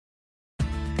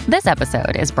This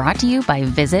episode is brought to you by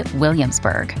Visit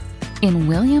Williamsburg. In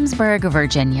Williamsburg,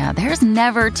 Virginia, there's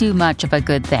never too much of a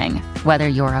good thing. Whether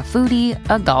you're a foodie,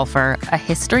 a golfer, a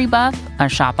history buff, a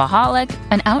shopaholic,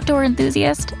 an outdoor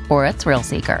enthusiast, or a thrill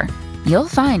seeker, you'll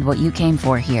find what you came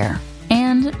for here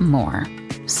and more.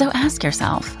 So ask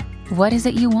yourself, what is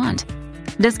it you want?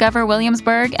 Discover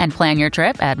Williamsburg and plan your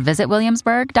trip at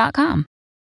visitwilliamsburg.com.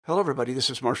 Hello, everybody.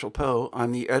 This is Marshall Poe.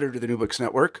 I'm the editor of the New Books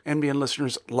Network. NBN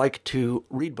listeners like to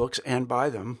read books and buy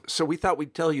them. So we thought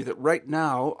we'd tell you that right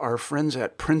now, our friends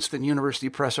at Princeton University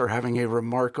Press are having a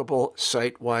remarkable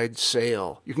site-wide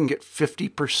sale. You can get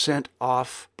 50%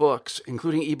 off books,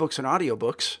 including ebooks and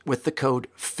audiobooks, with the code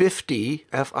 50,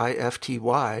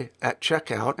 F-I-F-T-Y, at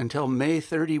checkout until May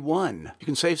 31. You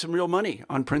can save some real money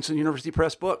on Princeton University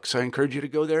Press books. I encourage you to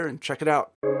go there and check it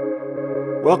out.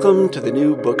 Welcome to the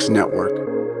New Books Network.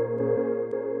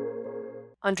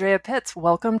 Andrea Pitts,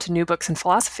 welcome to New Books in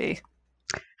Philosophy.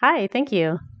 Hi, thank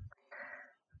you.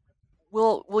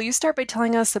 Will you start by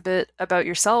telling us a bit about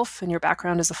yourself and your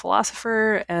background as a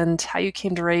philosopher and how you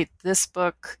came to write this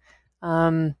book,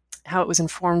 how it was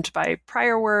informed by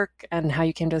prior work, and how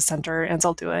you came to center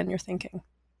Anzaldúa in your thinking?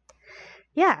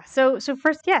 Yeah, so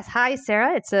first, yes. Hi,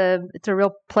 Sarah. It's a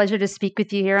real pleasure to speak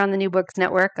with you here on the New Books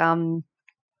Network. I'm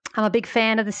a big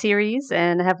fan of the series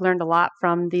and have learned a lot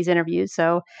from these interviews.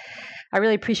 So I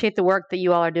really appreciate the work that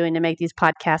you all are doing to make these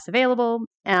podcasts available.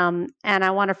 And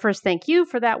I want to first thank you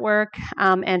for that work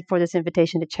and for this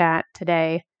invitation to chat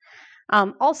today.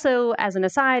 Also, as an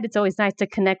aside, it's always nice to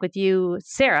connect with you,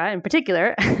 Sarah, in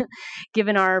particular,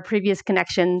 given our previous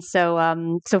connections. So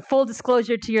full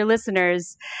disclosure to your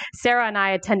listeners, Sarah and I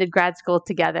attended grad school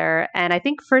together, and I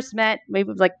think first met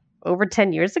maybe like over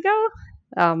 10 years ago.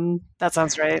 That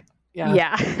sounds right.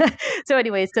 Yeah. So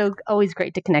anyway, so always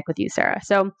great to connect with you, Sarah.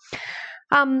 So,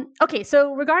 okay.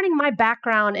 So regarding my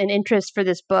background and interest for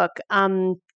this book,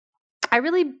 I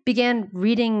really began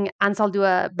reading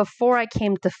Anzaldúa before I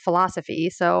came to philosophy.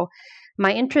 So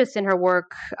my interest in her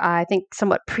work, I think,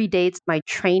 somewhat predates my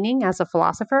training as a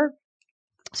philosopher.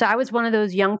 So I was one of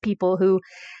those young people who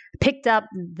picked up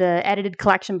the edited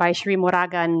collection by Cherríe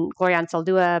Moraga and Gloria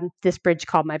Anzaldúa, This Bridge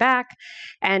Called My Back,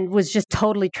 and was just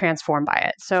totally transformed by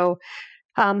it. So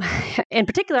in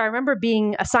particular, I remember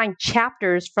being assigned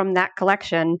chapters from that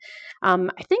collection, I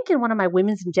think in one of my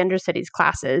women's and gender studies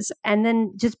classes, and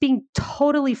then just being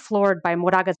totally floored by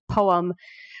Moraga's poem,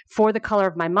 For the Color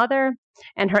of My Mother,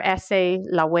 and her essay,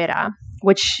 La Huera,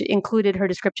 which included her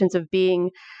descriptions of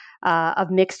being of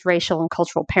mixed racial and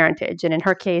cultural parentage, and in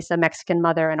her case, a Mexican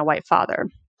mother and a white father.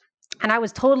 And I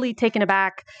was totally taken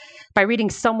aback by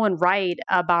reading someone write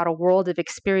about a world of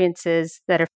experiences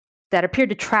that appeared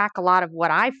to track a lot of what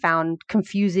I found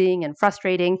confusing and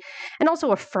frustrating, and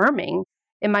also affirming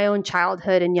in my own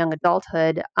childhood and young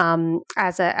adulthood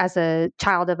as a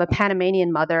child of a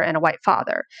Panamanian mother and a white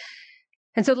father.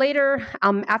 And so later,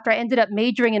 after I ended up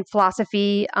majoring in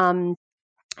philosophy,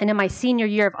 and in my senior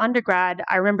year of undergrad,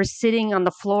 I remember sitting on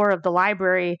the floor of the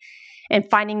library and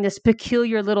finding this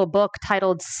peculiar little book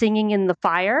titled Singing in the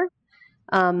Fire.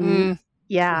 A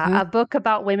book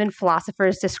about women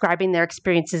philosophers describing their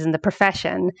experiences in the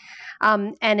profession.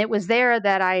 And it was there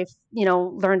that I,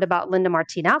 learned about Linda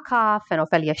Martín Alcoff and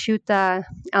Ofelia Schutte.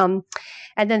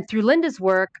 And then through Linda's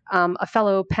work, a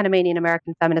fellow Panamanian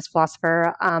American feminist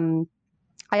philosopher,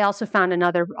 I also found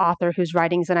another author whose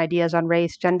writings and ideas on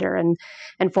race, gender,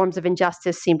 and forms of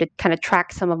injustice seemed to kind of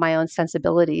track some of my own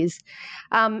sensibilities.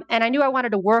 And I knew I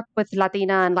wanted to work with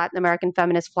Latina and Latin American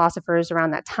feminist philosophers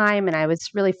around that time, and I was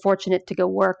really fortunate to go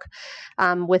work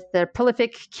with the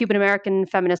prolific Cuban-American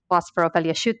feminist philosopher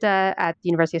Ofelia Schutte at the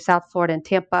University of South Florida in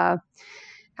Tampa.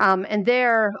 And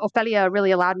there, Ofelia really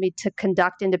allowed me to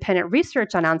conduct independent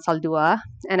research on Anzaldúa.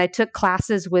 And I took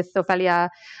classes with Ofelia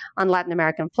on Latin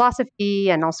American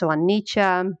philosophy and also on Nietzsche.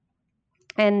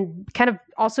 And kind of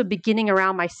also beginning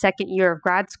around my second year of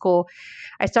grad school,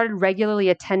 I started regularly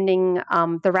attending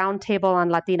the Roundtable on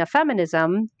Latina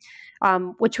Feminism,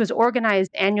 which was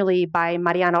organized annually by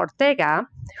Mariana Ortega,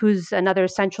 who's another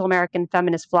Central American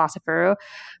feminist philosopher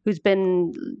who's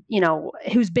been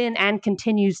and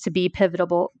continues to be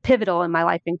pivotal in my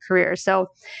life and career. So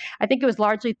I think it was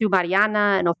largely through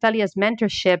Mariana and Ofelia's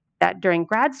mentorship that during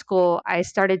grad school, I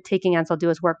started taking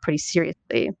Anzaldúa's work pretty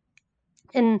seriously.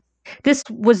 And this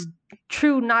was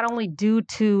true not only due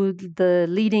to the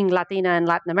leading Latina and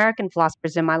Latin American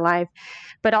philosophers in my life,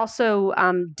 but also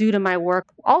due to my work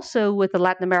also with the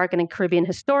Latin American and Caribbean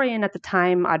historian at the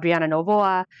time, Adriana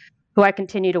Novoa, who I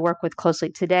continue to work with closely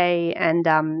today. And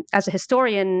as a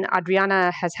historian,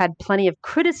 Adriana has had plenty of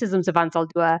criticisms of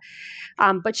Anzaldúa,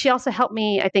 but she also helped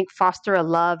me, I think, foster a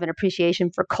love and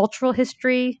appreciation for cultural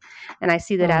history. And I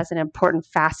see that as an important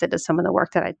facet of some of the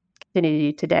work that I continue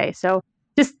to do today. So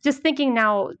just thinking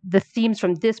now, the themes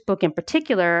from this book in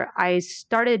particular, I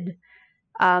started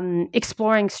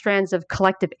exploring strands of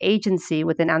collective agency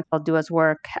within Anzaldúa's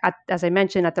work, as I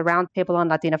mentioned, at the Roundtable on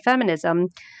Latina Feminism,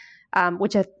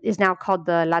 which is now called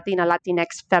the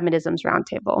Latinx Feminisms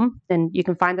Roundtable. And you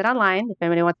can find it online if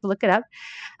anybody wants to look it up.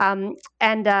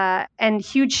 And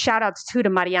huge shout outs to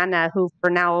Mariana, who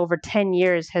for now over 10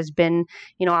 years has been,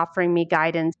 offering me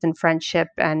guidance and friendship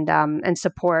and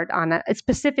support on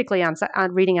specifically on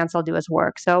reading Anzaldúa's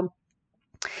work. So,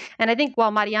 and I think while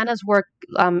Mariana's work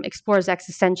explores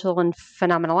existential and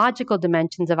phenomenological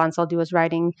dimensions of Anzaldúa's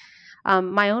writing,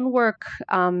 my own work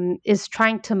is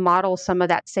trying to model some of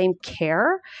that same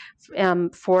care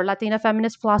for Latina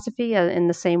feminist philosophy in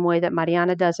the same way that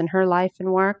Mariana does in her life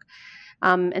and work.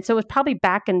 And so it was probably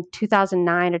back in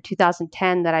 2009 or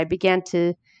 2010 that I began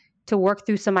to work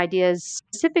through some ideas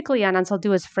specifically on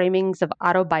Anzaldúa's framings of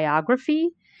autobiography.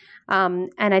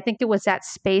 And I think it was that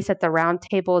space at the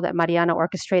Roundtable that Mariana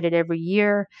orchestrated every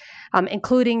year,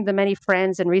 including the many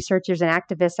friends and researchers and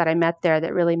activists that I met there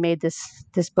that really made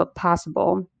this book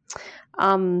possible.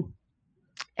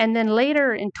 And then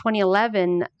later in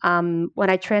 2011, when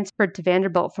I transferred to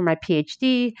Vanderbilt for my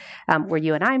PhD, where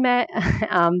you and I met,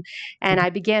 and I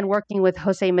began working with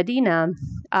Jose Medina,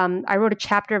 I wrote a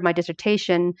chapter of my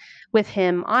dissertation with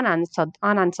him on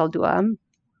Anzaldúa.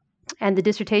 And the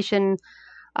dissertation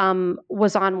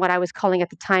was on what I was calling at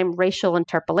the time racial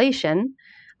interpolation,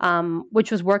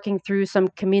 which was working through some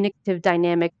communicative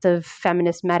dynamics of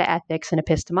feminist metaethics and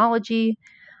epistemology.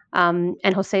 And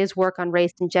Jose's work on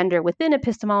race and gender within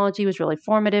epistemology was really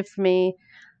formative for me.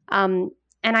 And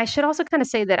I should also kind of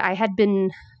say that I had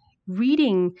been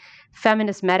reading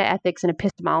feminist metaethics and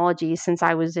epistemology since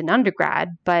I was in undergrad,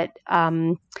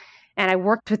 and I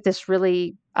worked with this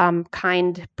really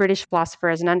kind British philosopher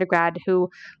as an undergrad who,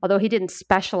 although he didn't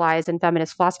specialize in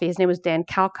feminist philosophy, his name was Dan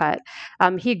Calcutt.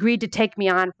 He agreed to take me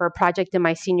on for a project in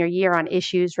my senior year on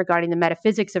issues regarding the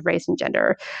metaphysics of race and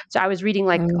gender. So I was reading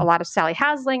a lot of Sally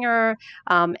Haslinger,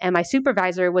 and my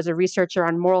supervisor was a researcher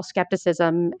on moral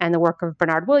skepticism and the work of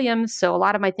Bernard Williams. So a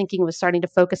lot of my thinking was starting to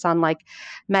focus on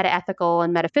metaethical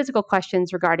and metaphysical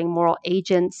questions regarding moral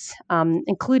agents,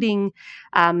 including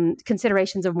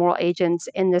considerations of moral agents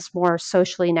in this more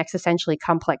socially and existentially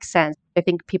complex sense. I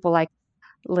think people like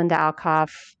Linda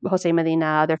Alcoff, Jose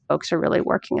Medina, other folks are really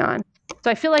working on. So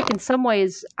I feel like in some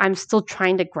ways I'm still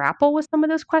trying to grapple with some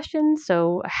of those questions.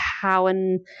 So how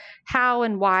and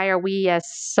why are we as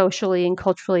socially and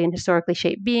culturally and historically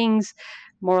shaped beings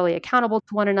morally accountable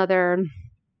to one another?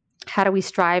 How do we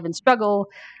strive and struggle?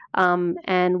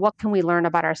 And what can we learn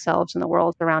about ourselves and the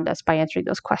world around us by answering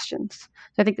those questions?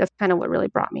 So I think that's kind of what really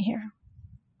brought me here.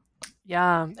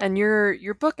 Yeah, and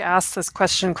your book asks this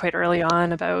question quite early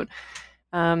on about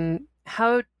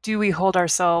how do we hold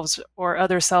ourselves or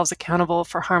other selves accountable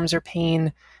for harms or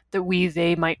pain that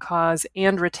they might cause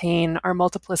and retain our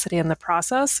multiplicity in the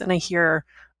process? And I hear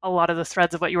a lot of the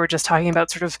threads of what you were just talking about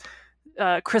sort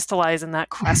of crystallize in that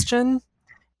question.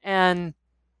 And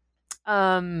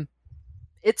that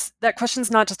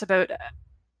question's not just about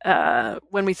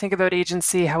when we think about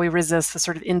agency, how we resist the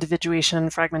sort of individuation,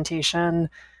 fragmentation,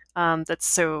 that's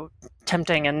so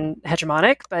tempting and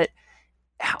hegemonic, but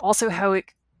also how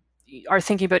our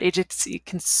thinking about agency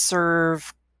can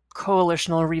serve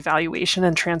coalitional revaluation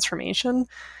and transformation.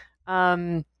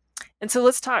 And so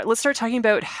let's start talking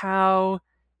about how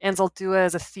Anzaldúa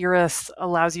as a theorist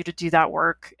allows you to do that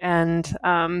work. And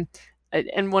one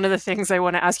of the things I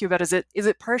want to ask you about is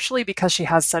it partially because she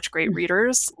has such great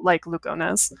readers like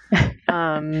Lugones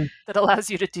that allows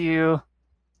you to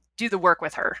do the work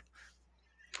with her?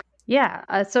 Yeah.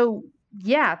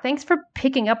 Thanks for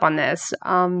picking up on this.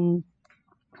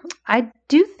 I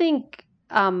do think,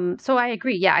 so I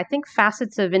agree. Yeah, I think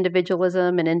facets of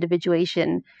individualism and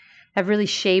individuation have really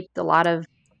shaped a lot of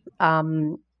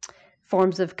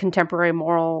forms of contemporary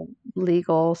moral,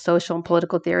 legal, social, and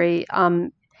political theory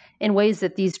in ways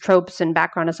that these tropes and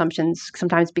background assumptions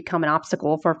sometimes become an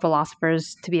obstacle for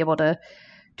philosophers to be able to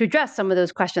address some of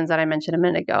those questions that I mentioned a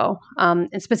minute ago,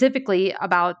 and specifically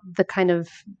about the kind of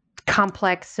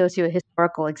complex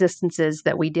socio-historical existences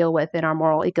that we deal with in our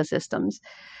moral ecosystems.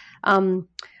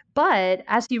 But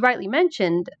as you rightly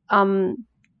mentioned,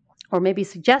 or maybe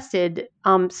suggested,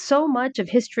 so much of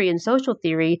history and social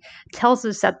theory tells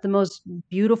us that the most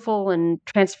beautiful and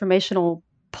transformational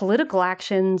political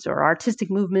actions or artistic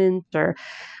movements or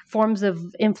forms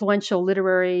of influential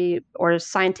literary or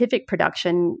scientific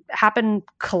production happen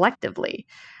collectively,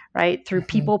 right? Through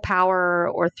people power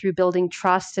or through building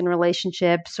trust and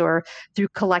relationships or through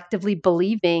collectively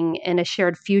believing in a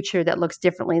shared future that looks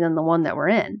differently than the one that we're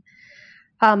in.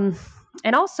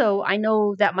 And also, I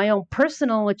know that my own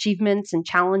personal achievements and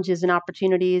challenges and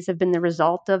opportunities have been the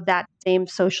result of that same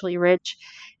socially rich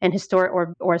and historic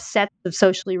or sets of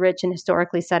socially rich and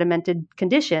historically sedimented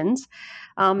conditions,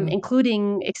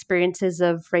 including experiences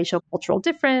of racial cultural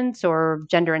difference or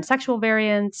gender and sexual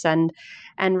variance and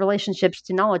relationships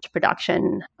to knowledge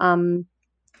production,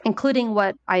 including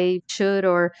what I should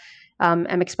or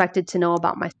am expected to know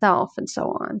about myself and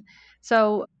so on.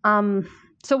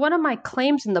 So one of my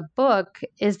claims in the book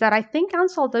is that I think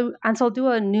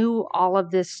Anzaldúa knew all of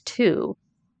this too,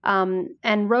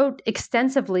 and wrote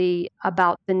extensively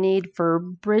about the need for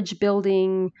bridge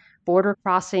building, border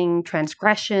crossing,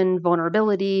 transgression,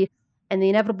 vulnerability, and the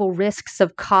inevitable risks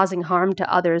of causing harm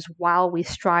to others while we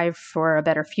strive for a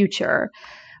better future.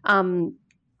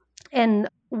 And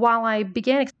while I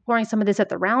began exploring some of this at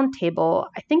the roundtable,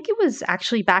 I think it was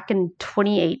actually back in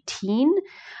 2018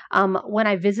 when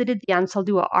I visited the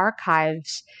Anzaldúa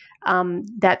archives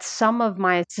that some of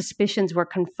my suspicions were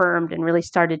confirmed and really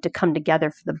started to come together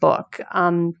for the book.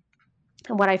 And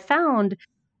what I found,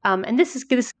 and this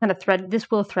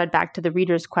will thread back to the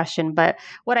reader's question, but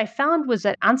what I found was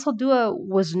that Anzaldúa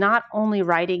was not only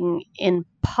writing in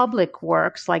public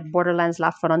works like Borderlands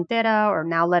La Frontera or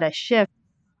Now Let Us Shift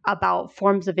about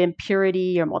forms of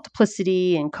impurity or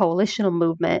multiplicity and coalitional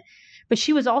movement, but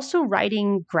she was also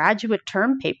writing graduate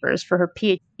term papers for her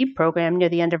PhD program near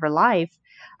the end of her life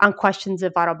on questions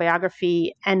of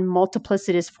autobiography and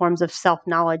multiplicitous forms of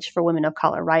self-knowledge for women of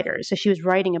color writers. So she was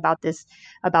writing about this,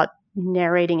 about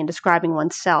narrating and describing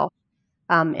oneself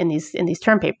in these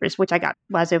term papers, which I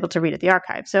was able to read at the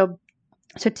archive. So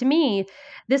to me,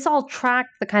 this all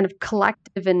tracked the kind of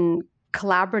collective and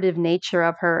collaborative nature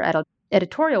of her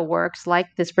editorial works, like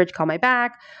This Bridge Called My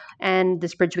Back and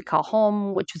This Bridge We Call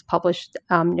Home, which was published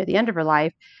near the end of her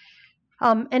life.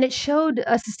 And it showed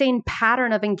a sustained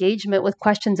pattern of engagement with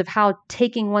questions of how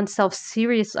taking oneself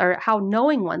serious, or how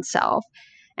knowing oneself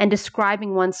and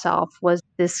describing oneself was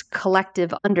this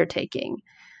collective undertaking.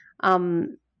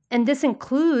 And this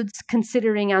includes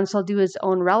considering Anzaldúa's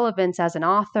own relevance as an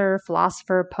author,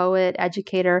 philosopher, poet,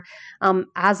 educator,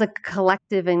 as a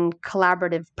collective and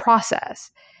collaborative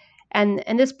process.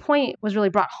 And this point was really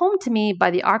brought home to me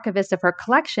by the archivist of her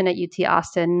collection at UT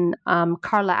Austin,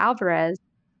 Carla Alvarez,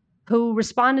 who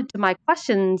responded to my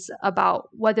questions about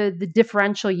whether the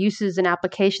differential uses and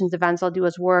applications of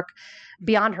Anzaldúa's work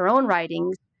beyond her own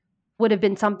writings would have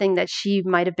been something that she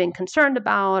might have been concerned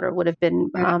about or would have been,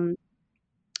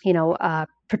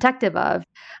 protective of.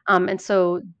 And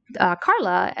so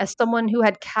Carla, as someone who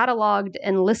had cataloged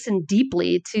and listened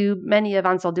deeply to many of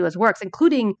Anzaldúa's works,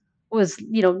 including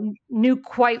knew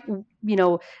quite,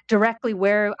 directly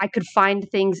where I could find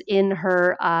things in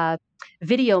her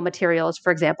video materials,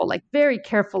 for example, like very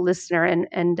careful listener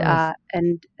and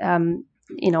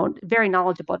very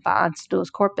knowledgeable about Anzaldúa's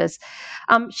corpus.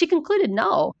 She concluded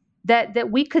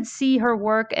that we could see her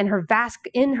work and her vast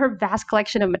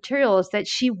collection of materials, that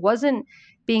she wasn't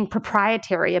being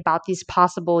proprietary about these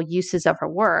possible uses of her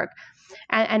work.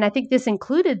 And I think this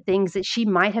included things that she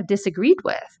might have disagreed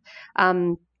with.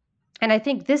 And I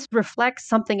think this reflects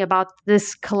something about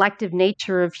this collective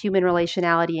nature of human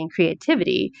relationality and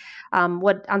creativity,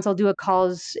 what Anzaldúa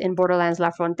calls in Borderlands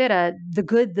La Frontera, the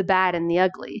good, the bad, and the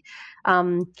ugly.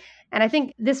 And I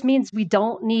think this means we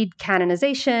don't need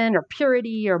canonization or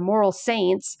purity or moral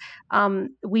saints.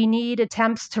 We need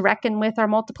attempts to reckon with our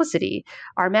multiplicity,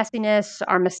 our messiness,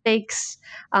 our mistakes,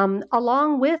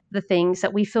 along with the things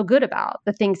that we feel good about,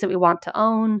 the things that we want to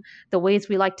own, the ways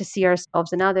we like to see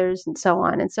ourselves and others, and so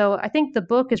on. And so I think the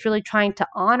book is really trying to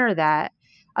honor that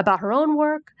about her own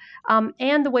work,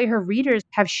 and the way her readers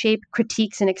have shaped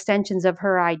critiques and extensions of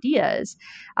her ideas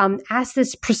as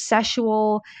this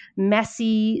processual,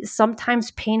 messy,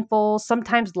 sometimes painful,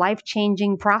 sometimes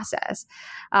life-changing process.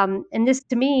 And this,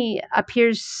 to me,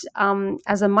 appears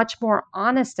as a much more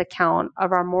honest account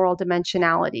of our moral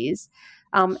dimensionalities,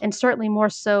 and certainly more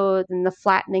so than the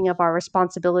flattening of our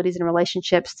responsibilities and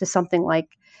relationships to something like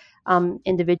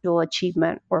individual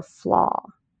achievement or flaw.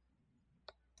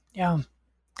 Yeah.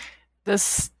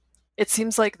 It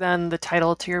seems like then the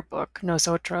title to your book,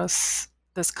 Nosotros,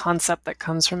 this concept that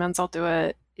comes from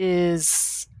Anzaldúa,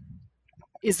 is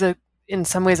in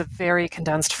some ways a very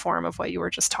condensed form of what you were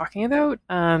just talking about.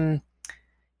 And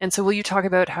so will you talk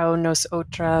about how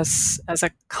Nosotras as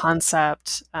a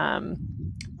concept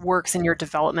works in your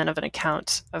development of an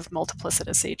account of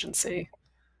multiplicitous agency?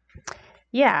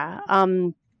 Yeah.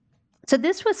 So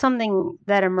this was something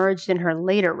that emerged in her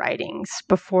later writings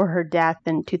before her death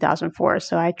in 2004.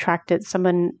 So I tracked it some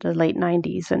in the late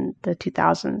 90s and the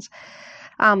 2000s.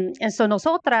 And so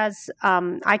Nosotras,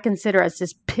 I consider as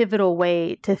this pivotal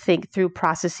way to think through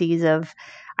processes of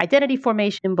identity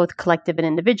formation, both collective and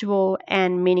individual,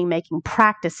 and meaning-making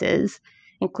practices,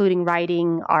 including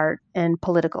writing, art, and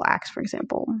political acts, for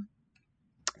example.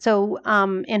 So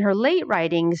in her late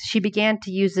writings, she began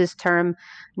to use this term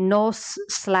nos/otras,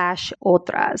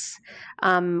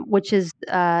 which is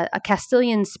a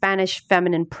Castilian Spanish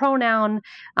feminine pronoun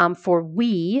for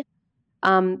we,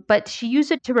 but she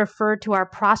used it to refer to our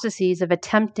processes of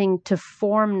attempting to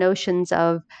form notions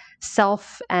of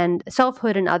self and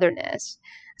selfhood and otherness.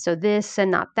 So this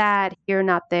and not that, here,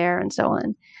 not there, and so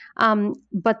on.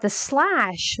 But the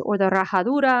slash or the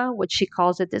rajadura, which she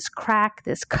calls it, this crack,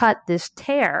 this cut, this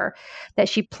tear that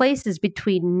she places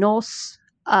between nos,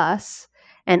 us,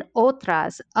 and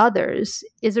otras, others,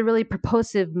 is a really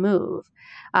purposive move,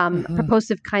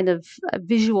 purposive kind of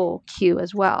visual cue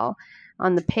as well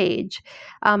on the page.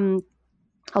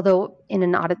 Although in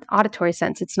an auditory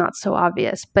sense, it's not so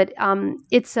obvious, but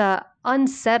it's a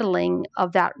unsettling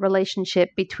of that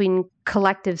relationship between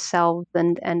collective selves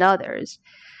and others.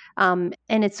 And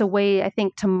it's a way, I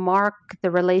think, to mark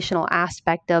the relational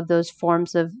aspect of those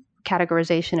forms of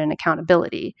categorization and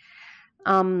accountability.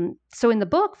 So in the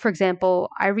book, for example,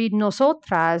 I read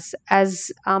Nosotras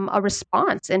as a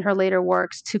response in her later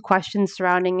works to questions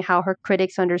surrounding how her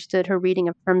critics understood her reading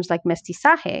of terms like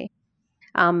mestizaje,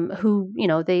 who,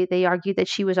 they argued that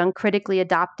she was uncritically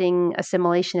adopting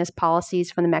assimilationist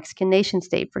policies from the Mexican nation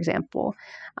state, for example.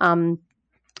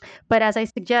 But as I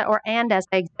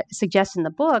suggest in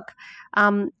the book,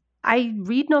 I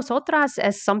read Nosotras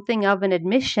as something of an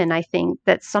admission, I think,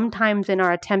 that sometimes in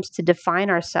our attempts to define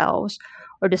ourselves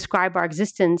or describe our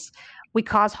existence, we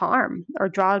cause harm or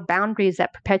draw boundaries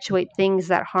that perpetuate things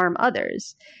that harm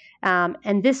others.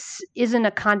 And this isn't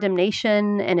a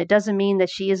condemnation, and it doesn't mean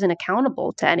that she isn't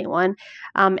accountable to anyone.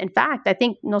 In fact, I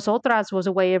think Nosotras was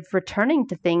a way of returning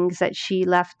to things that she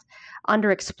left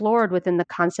underexplored within the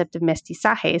concept of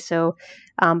mestizaje. So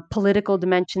political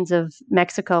dimensions of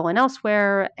Mexico and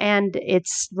elsewhere, and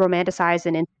its romanticized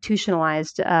and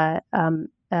institutionalized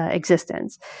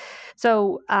existence.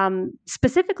 So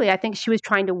specifically, I think she was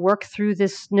trying to work through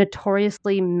this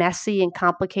notoriously messy and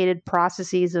complicated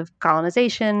processes of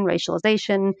colonization,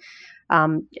 racialization,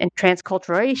 and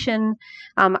transculturation,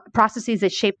 processes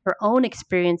that shaped her own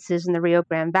experiences in the Rio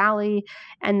Grande Valley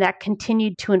and that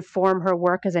continued to inform her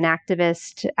work as an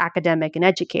activist, academic, and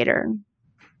educator.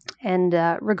 And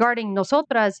regarding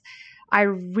Nosotras, I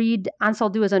read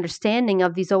Anzaldua's understanding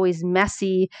of these always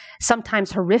messy,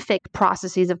 sometimes horrific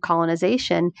processes of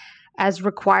colonization as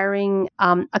requiring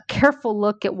a careful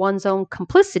look at one's own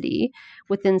complicity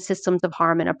within systems of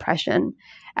harm and oppression.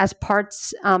 As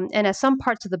some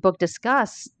parts of the book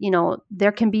discuss,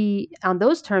 there can be, on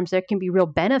those terms, there can be real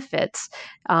benefits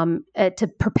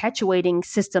to perpetuating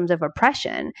systems of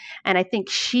oppression. And I think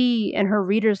she and her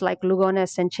readers like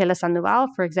Lugones and Chela Sandoval,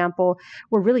 for example,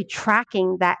 were really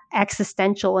tracking that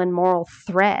existential and moral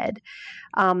thread.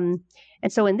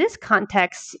 And so in this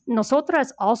context,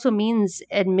 Nosotras also means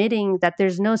admitting that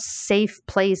there's no safe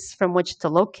place from which to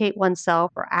locate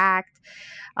oneself or act,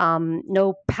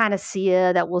 no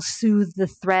panacea that will soothe the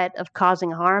threat of causing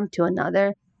harm to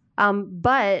another.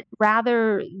 But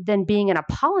rather than being an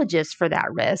apologist for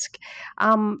that risk,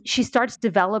 she starts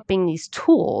developing these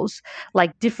tools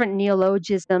like different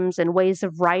neologisms and ways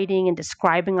of writing and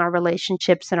describing our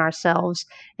relationships and ourselves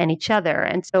and each other.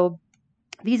 And so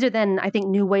these are then, I think,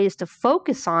 new ways to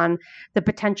focus on the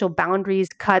potential boundaries,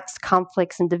 cuts,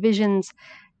 conflicts, and divisions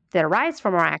that arise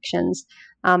from our actions.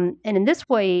 And in this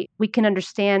way, we can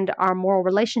understand our moral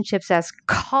relationships as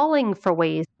calling for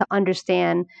ways to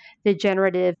understand the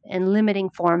generative and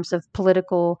limiting forms of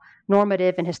political,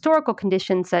 normative, and historical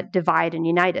conditions that divide and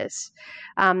unite us.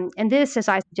 And this, as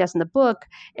I suggest in the book,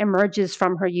 emerges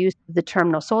from her use of the term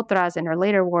nosotras in her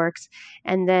later works,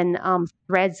 and then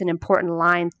threads an important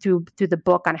line through the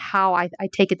book on how I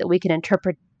take it that we can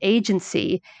interpret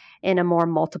agency in a more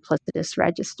multiplicitous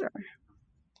register.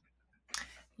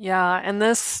 Yeah, and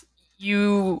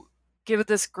you give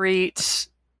this great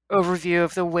overview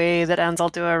of the way that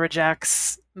Anzaldúa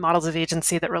rejects models of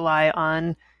agency that rely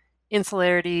on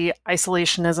insularity,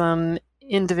 isolationism,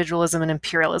 individualism, and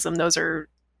imperialism. Those are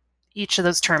each of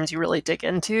those terms you really dig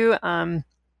into.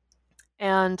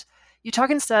 And you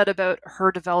talk instead about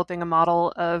her developing a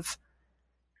model of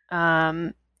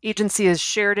agency is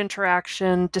shared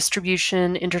interaction,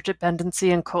 distribution,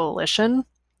 interdependency, and coalition.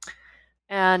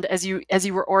 And as you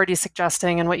were already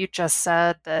suggesting, and what you just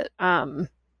said, that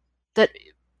that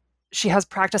she has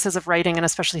practices of writing, and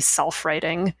especially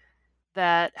self-writing,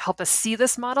 that help us see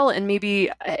this model. And maybe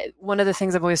one of the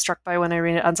things I'm always struck by when I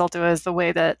read Anzaldúa is the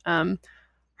way that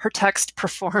her text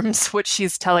performs what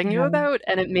she's telling you about,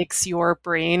 and it makes your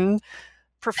brain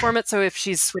perform it. So if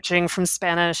she's switching from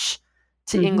Spanish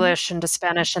to English and to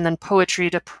Spanish, and then poetry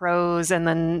to prose, and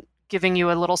then giving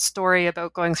you a little story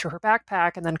about going through her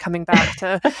backpack and then coming back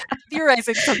to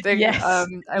theorizing something. Yes.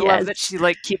 I love that she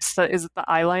keeps is it the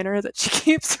eyeliner that she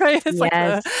keeps, right? It's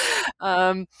yes.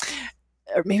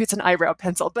 Or maybe it's an eyebrow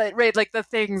pencil, but right, the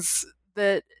things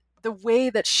that the way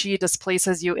that she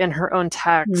displaces you in her own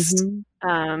text,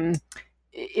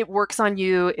 it works on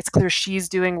you. It's clear she's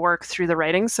doing work through the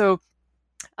writing. So,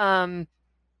 how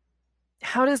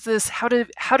does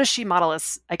she model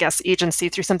us, I guess, agency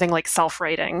through something like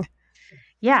self-writing?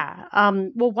 Yeah.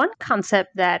 Well, one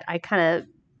concept that I kind of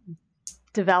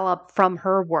developed from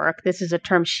her work, this is a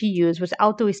term she used, was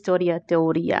autohistoria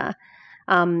teoria.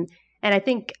 And I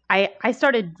think I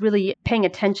started really paying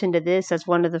attention to this as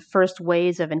one of the first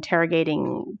ways of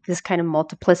interrogating this kind of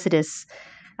multiplicitous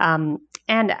and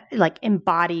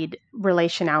embodied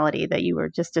relationality that you were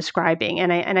just describing.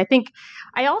 And I think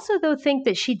I also though think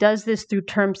that she does this through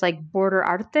terms like border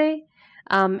arte.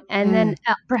 And then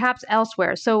perhaps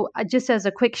elsewhere. So just as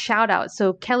a quick shout out,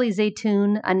 so Kelly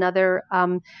Zaytoun, another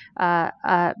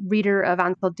reader of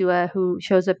Anzaldúa who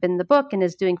shows up in the book and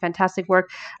is doing fantastic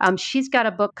work. She's got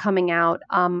a book coming out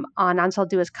on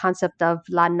Anzaldúa's concept of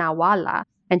la Nawala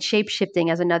and shape-shifting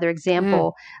as another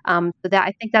example. So that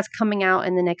I think that's coming out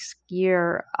in the next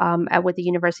year with the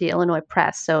University of Illinois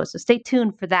Press. So stay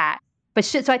tuned for that. But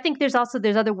so I think there's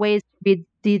other ways to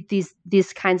be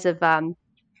these kinds of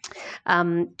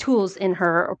tools in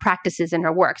her or practices in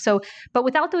her work. So, but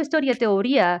with autohistoria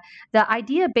teoria, the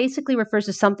idea basically refers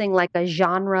to something like a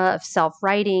genre of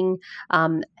self-writing,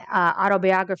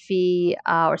 autobiography,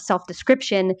 or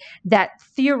self-description that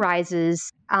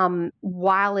theorizes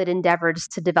while it endeavors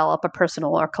to develop a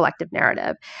personal or collective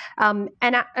narrative.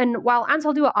 And while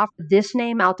Anzaldúa offered this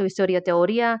name, autohistoria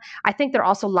teoria, I think there are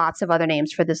also lots of other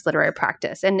names for this literary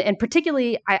practice. And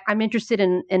particularly, I'm interested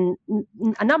in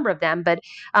a number of them, but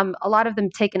a lot of them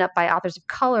taken up by authors of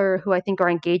color who I think are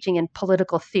engaging in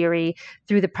political theory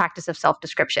through the practice of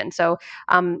self-description. So,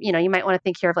 you might want to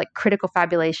think here of critical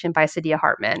fabulation by Saidiya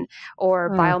Hartman or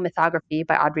biomythography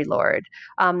by Audre Lorde.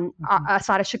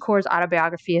 Assata Shakur's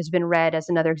autobiography has been read as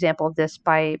another example of this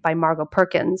by Margot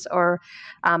Perkins, or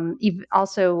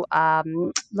also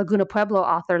Laguna Pueblo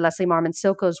author Leslie Marmon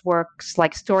Silko's works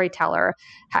like Storyteller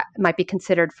might be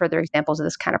considered further examples of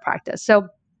this kind of practice. So,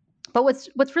 but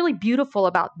what's really beautiful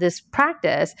about this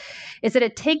practice is that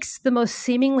it takes the most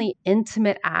seemingly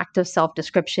intimate act of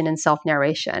self-description and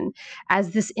self-narration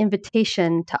as this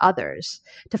invitation to others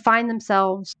to find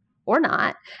themselves or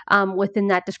not within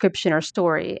that description or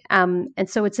story. And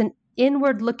so it's an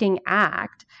inward-looking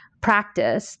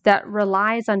practice that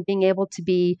relies on being able to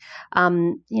be,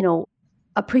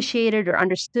 appreciated or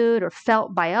understood or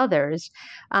felt by others,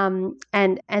 and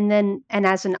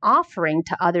as an offering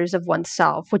to others of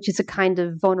oneself, which is a kind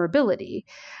of vulnerability.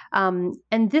 And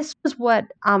this was what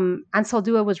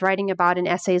Anzaldúa was writing about in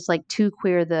essays like To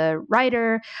Queer the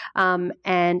Writer,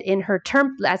 and in her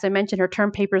term, as I mentioned, her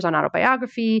term papers on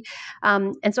autobiography.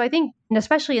 And so I think, and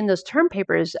especially in those term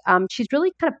papers, she's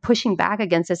really kind of pushing back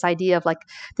against this idea of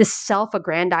this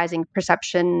self-aggrandizing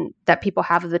perception that people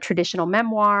have of the traditional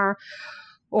memoir,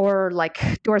 or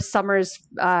Doris Summers'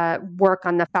 work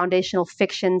on the foundational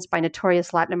fictions by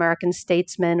notorious Latin American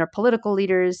statesmen or political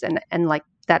leaders, and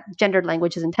that gendered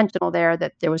language is intentional there,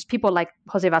 that there was people like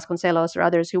Jose Vasconcelos or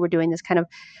others who were doing this kind of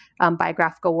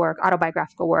autobiographical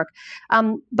work.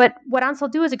 But what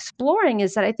Anzaldúa is exploring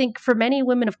is that I think for many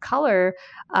women of color,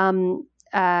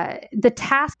 the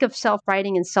task of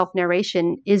self-writing and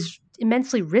self-narration is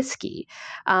immensely risky.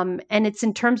 And it's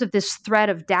in terms of this threat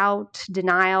of doubt,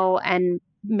 denial, and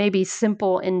maybe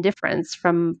simple indifference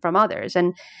from others.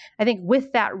 And I think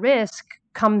with that risk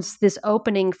comes this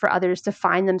opening for others to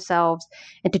find themselves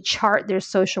and to chart their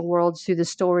social worlds through the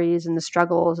stories and the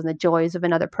struggles and the joys of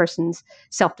another person's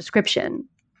self-description.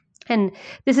 And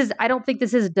I don't think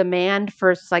this is a demand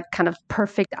for kind of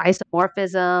perfect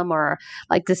isomorphism or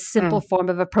this simple form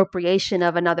of appropriation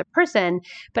of another person.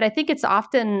 But I think it's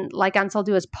often, like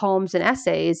Anzaldúa's poems and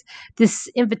essays, this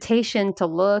invitation to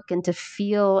look and to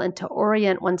feel and to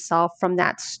orient oneself from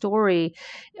that story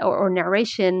or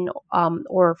narration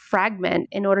or fragment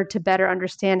in order to better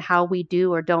understand how we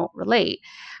do or don't relate.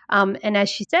 And as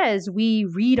she says, we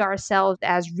read ourselves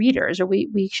as readers, or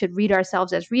we should read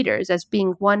ourselves as readers, as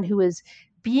being one who is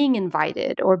being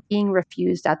invited or being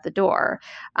refused at the door.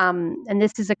 And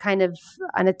this is a kind of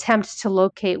an attempt to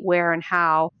locate where and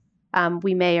how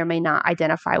we may or may not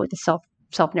identify with the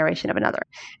self narration of another.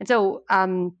 And so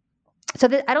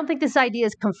I don't think this idea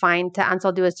is confined to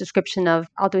Anzaldua's description of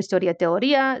autohistoria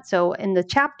teoria. So in the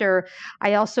chapter,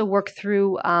 I also work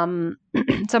through some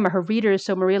of her readers.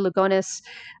 So Maria Lugones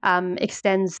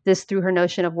extends this through her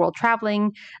notion of world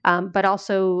traveling, but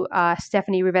also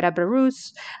Stephanie Rivera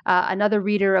Barrus, another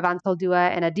reader of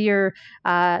Anzaldúa, and a dear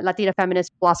Latina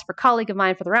feminist philosopher colleague of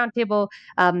mine for the Roundtable,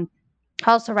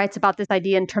 also writes about this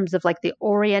idea in terms of like the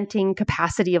orienting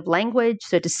capacity of language.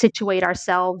 So to situate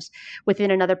ourselves within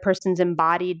another person's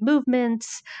embodied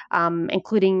movements,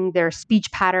 including their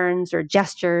speech patterns or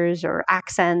gestures or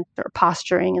accent or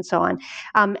posturing and so on.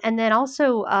 And then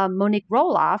also Monique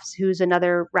Roelofs, who's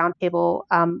another Roundtable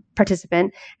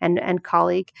participant and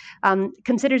colleague,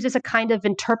 considers this a kind of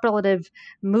interpretative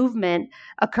movement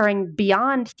occurring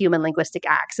beyond human linguistic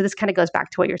acts. So this kind of goes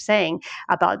back to what you're saying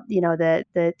about,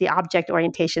 the object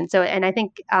orientation. So, and I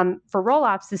think for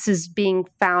Roelofs, this is being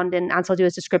found in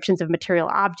Anzaldua's descriptions of material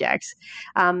objects.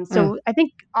 I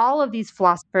think all of these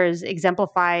philosophers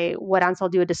exemplify what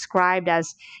Anzaldúa described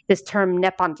as this term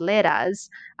nepantleras,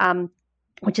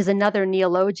 which is another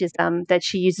neologism that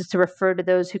she uses to refer to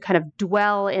those who kind of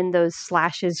dwell in those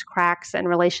slashes, cracks, and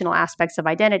relational aspects of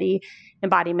identity,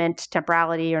 embodiment,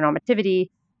 temporality, or normativity.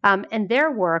 And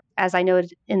their work, as I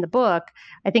noted in the book,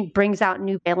 I think brings out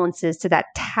new valences to that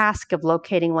task of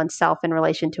locating oneself in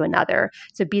relation to another.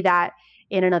 So be that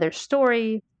in another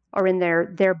story, or in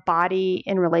their body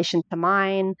in relation to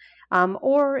mine,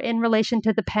 or in relation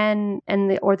to the pen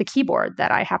or the keyboard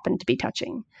that I happen to be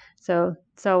touching. So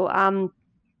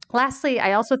lastly,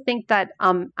 I also think that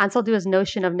Anzaldua's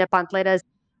notion of nepantleras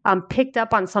picked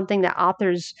up on something that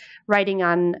authors writing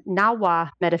on Nahua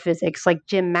metaphysics, like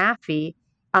Jim Maffei,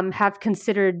 have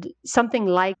considered something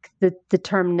like the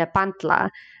term nepantla.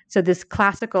 So this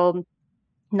classical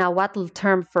Nahuatl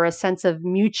term for a sense of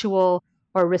mutual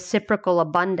or reciprocal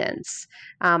abundance.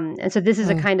 And so this is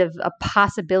a kind of a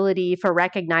possibility for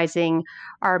recognizing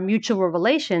our mutual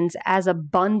relations as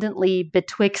abundantly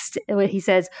betwixt, what he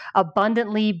says,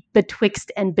 abundantly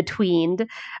betwixt and betweened,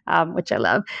 which I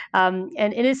love. And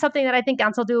it is something that I think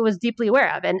Anzaldúa was deeply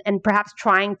aware of, and perhaps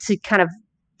trying to kind of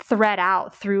thread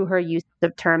out through her use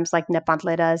of terms like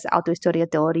nepantleras, autohistoria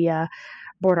teoria,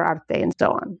 border arte, and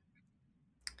so on.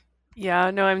 Yeah,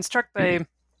 no, I'm struck by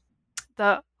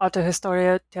the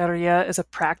autohistoria teoria as a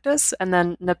practice, and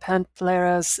then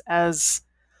nepantleras as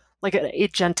like an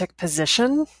agentic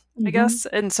position, I guess.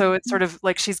 And so it's sort of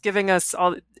like she's giving us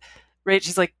all, right?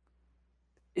 She's like,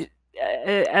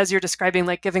 as you're describing,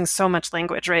 like giving so much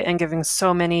language, right? And giving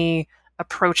so many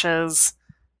approaches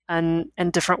and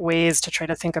different ways to try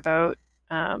to think about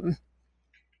the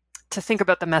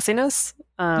messiness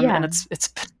and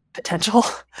its potential.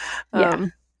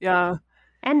 And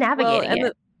navigating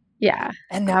it.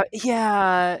 And now,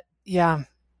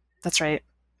 that's right.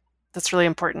 That's really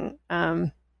important.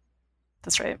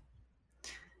 That's right.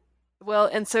 Well,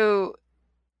 and so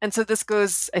this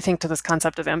goes, I think, to this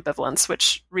concept of ambivalence,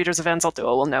 which readers of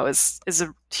Anzaldúa will know is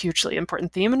a hugely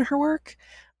important theme in her work.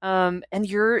 And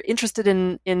you're interested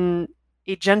in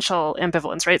agential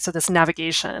ambivalence, right? So this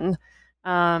navigation,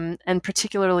 and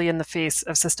particularly in the face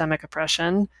of systemic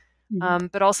oppression,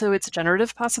 but also its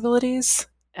generative possibilities.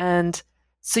 And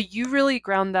so you really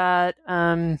ground that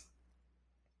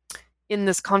in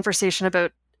this conversation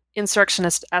about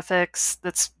insurrectionist ethics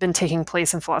that's been taking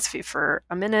place in philosophy for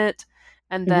a minute.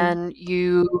 And then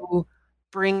you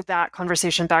bring that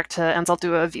conversation back to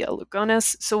Anzaldúa via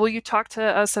Lugones. So will you talk to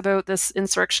us about this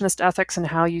insurrectionist ethics and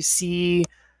how you see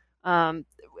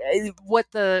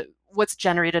what's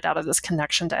generated out of this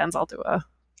connection to Anzaldúa?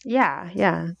 Yeah,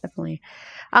 definitely.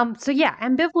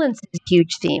 Ambivalence is a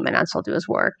huge theme in Anzaldúa's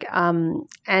work.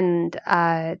 And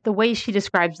the way she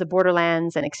describes the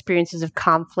borderlands and experiences of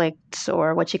conflicts,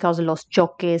 or what she calls los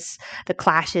choques, the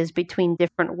clashes between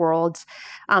different worlds,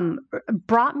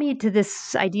 brought me to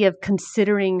this idea of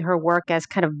considering her work as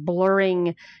kind of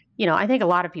blurring, I think a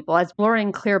lot of people, as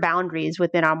blurring clear boundaries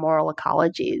within our moral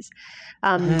ecologies.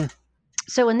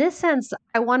 So in this sense,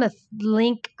 I want to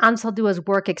link Anzaldúa's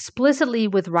work explicitly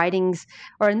with writings,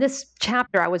 or in this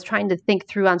chapter, I was trying to think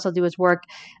through Anzaldúa's work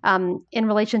in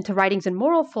relation to writings in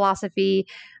moral philosophy,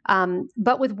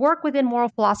 but with work within moral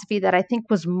philosophy that I think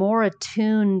was more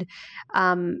attuned,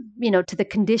 to the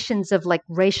conditions of like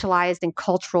racialized and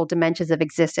cultural dimensions of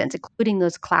existence, including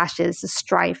those clashes, the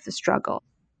strife, the struggle.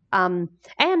 and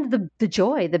the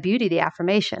joy, the beauty, the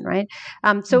affirmation, right?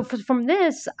 So from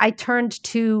this, I turned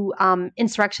to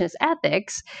insurrectionist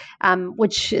ethics,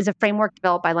 which is a framework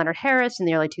developed by Leonard Harris in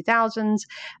the early 2000s.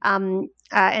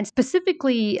 And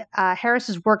specifically,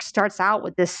 Harris's work starts out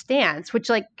with this stance, which,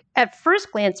 like, at first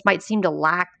glance might seem to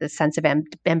lack this sense of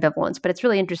ambivalence, but it's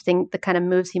really interesting the kind of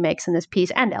moves he makes in this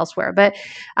piece and elsewhere. But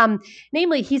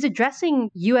namely, he's addressing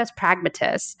U.S.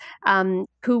 pragmatists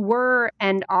who were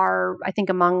and are, I think,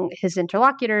 among his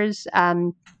interlocutors,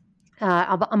 among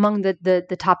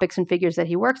the topics and figures that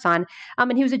he works on.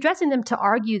 And he was addressing them to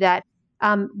argue that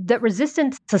that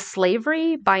resistance to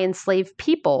slavery by enslaved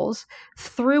peoples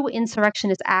through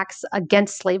insurrectionist acts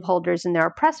against slaveholders and their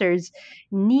oppressors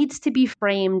needs to be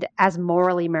framed as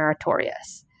morally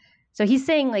meritorious. So he's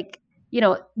saying, like,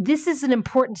 this is an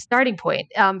important starting point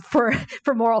for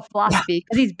moral philosophy,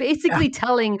 because he's basically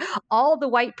telling all the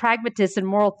white pragmatists and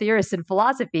moral theorists in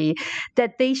philosophy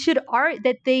that they should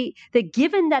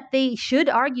given that they should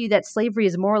argue that slavery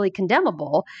is morally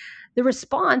condemnable, the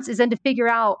response is then to figure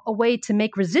out a way to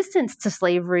make resistance to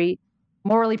slavery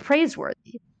morally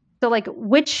praiseworthy. So, like,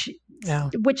 which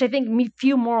I think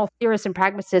few moral theorists and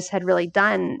pragmatists had really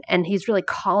done, and he's really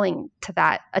calling to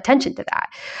that attention to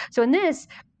that. So in this,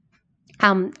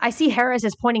 I see Harris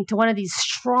as pointing to one of these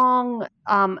strong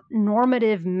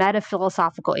normative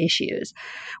meta-philosophical issues,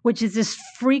 which is this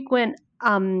frequent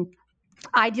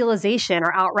idealization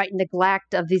or outright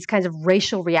neglect of these kinds of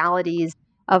racial realities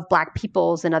of Black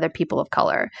peoples and other people of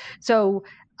color. So,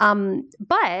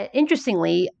 but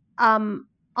interestingly,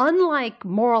 unlike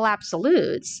moral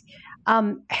absolutes,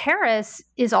 Harris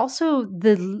is also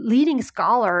the leading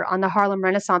scholar on the Harlem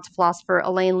Renaissance philosopher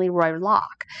Elaine Leroy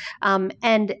Locke.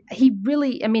 And he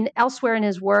really, elsewhere in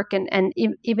his work and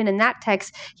even in that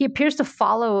text, he appears to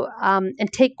follow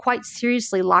and take quite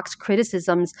seriously Locke's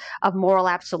criticisms of moral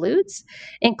absolutes,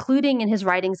 including in his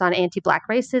writings on anti-Black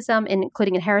racism, and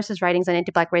including in Harris's writings on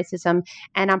anti-Black racism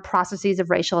and on processes of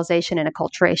racialization and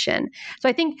acculturation. So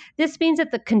I think this means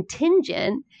that the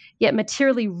contingent yet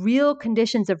materially real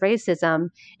conditions of racism,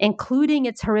 including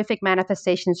its horrific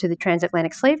manifestations through the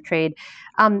transatlantic slave trade,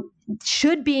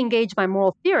 should be engaged by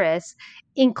moral theorists,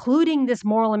 including this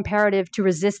moral imperative to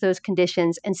resist those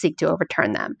conditions and seek to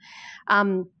overturn them.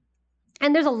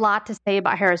 And there's a lot to say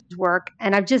about Harris's work,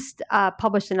 and I've just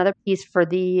published another piece for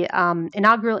the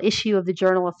inaugural issue of the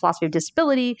Journal of Philosophy of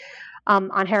Disability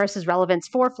on Harris's relevance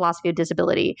for philosophy of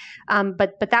disability.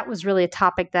 But that was really a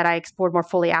topic that I explored more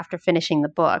fully after finishing the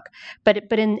book. But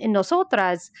in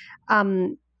Nosotras,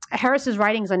 Harris's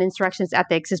writings on insurrectionist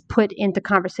ethics is put into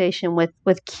conversation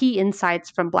with key insights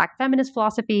from Black feminist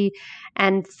philosophy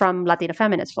and from Latina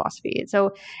feminist philosophy.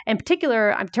 So in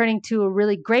particular, I'm turning to a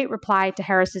really great reply to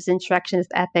Harris's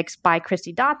insurrectionist ethics by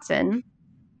Christy Dotson,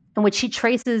 in which she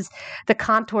traces the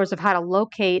contours of how to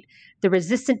locate the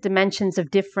resistant dimensions of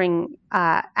differing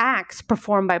acts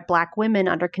performed by Black women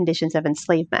under conditions of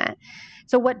enslavement.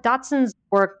 So what Dotson's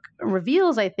work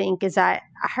reveals, I think, is that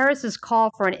Harris's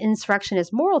call for an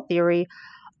insurrectionist moral theory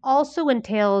also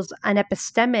entails an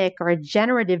epistemic or a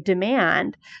generative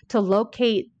demand to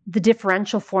locate the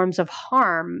differential forms of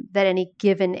harm that any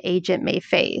given agent may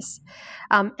face.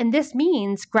 And this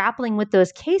means grappling with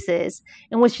those cases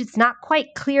in which it's not quite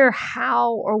clear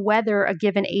how or whether a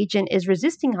given agent is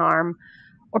resisting harm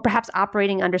or perhaps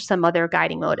operating under some other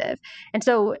guiding motive. And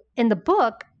so in the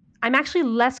book, I'm actually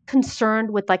less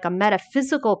concerned with like a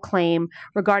metaphysical claim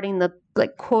regarding the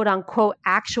quote unquote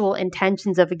actual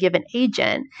intentions of a given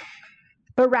agent,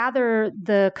 but rather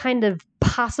the kind of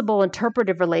possible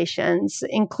interpretive relations,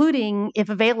 including, if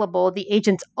available, the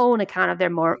agent's own account of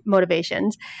their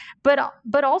motivations, but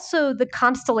also the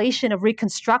constellation of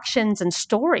reconstructions and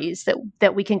stories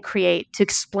that we can create to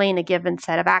explain a given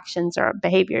set of actions or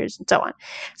behaviors and so on.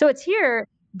 So it's here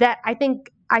that I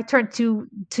think I turned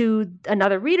to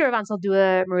another reader of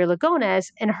Anzaldúa, Maria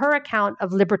Lugones, and her account of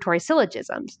liberatory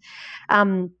syllogisms.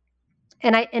 And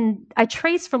I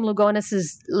trace from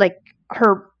Lugones's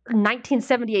her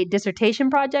 1978 dissertation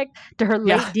project to her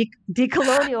late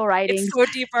decolonial writings. It's so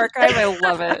deep archive. I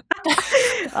love it.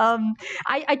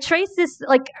 I trace this,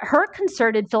 her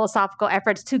concerted philosophical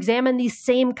efforts to examine these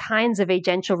same kinds of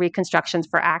agential reconstructions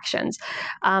for actions.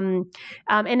 And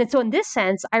so in this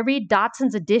sense, I read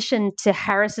Dotson's addition to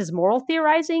Harris's moral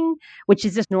theorizing, which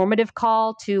is this normative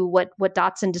call to what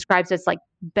Dotson describes as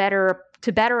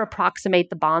better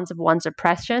approximate the bonds of one's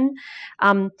oppression.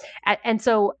 And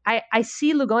so I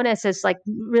see Lugones as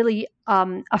really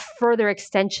a further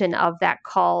extension of that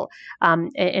call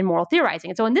in moral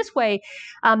theorizing. And so in this way,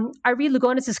 I read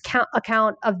Lugones'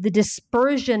 account of the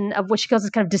dispersion of what she calls this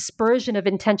kind of dispersion of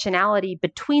intentionality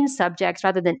between subjects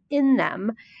rather than in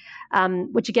them,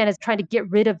 which again is trying to get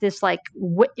rid of this like,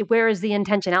 where is the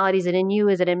intentionality? Is it in you?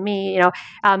 Is it in me?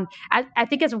 I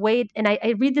think as a way, and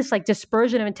I read this like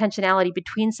dispersion of intentionality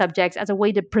between subjects as a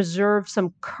way to preserve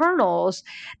some kernels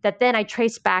that then I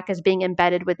trace back as being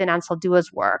embedded within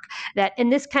Anzaldua's work. That in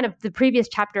this kind of the previous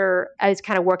chapter is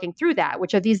kind of working through that,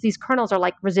 which are these kernels are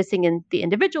like resisting in the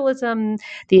individualism,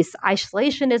 this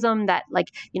isolationism that like,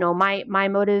 my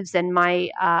motives and my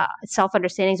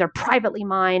self-understandings are privately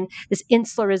mine, this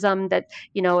insularism that,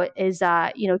 is,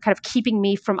 kind of keeping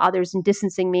me from others and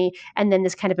distancing me. And then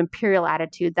this kind of imperial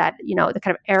attitude that, the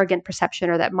kind of arrogant perception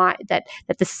or that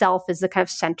the self is the kind of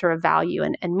center of value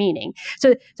and meaning.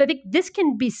 So I think this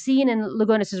can be seen in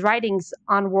Lugones's writings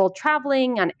on world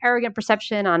traveling, on arrogant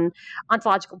perception, on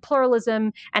ontological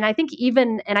pluralism. And I think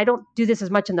even, and I don't do this as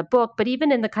much in the book, but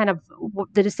even in the kind of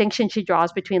the distinction she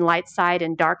draws between light side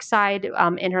and dark side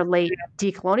in her late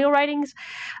decolonial writings.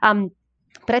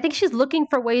 But I think she's looking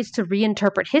for ways to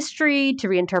reinterpret history, to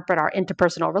reinterpret our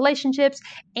interpersonal relationships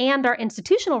and our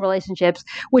institutional relationships,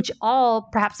 which all,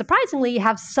 perhaps surprisingly,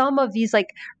 have some of these like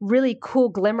really cool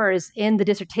glimmers in the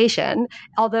dissertation,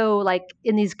 although like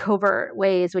in these covert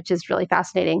ways, which is really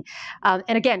fascinating.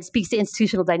 And again, speaks to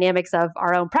institutional dynamics of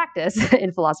our own practice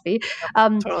in philosophy.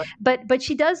 Totally. But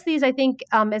she does these, I think,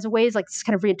 as ways like this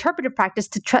kind of reinterpretive practice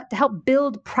to help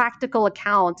build practical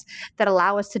accounts that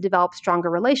allow us to develop stronger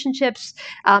relationships,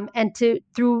 and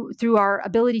through our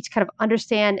ability to kind of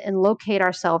understand and locate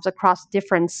ourselves across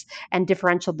difference and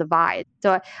differential divide.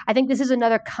 So I think this is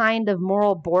another kind of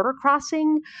moral border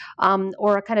crossing,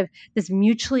 or a kind of this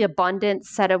mutually abundant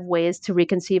set of ways to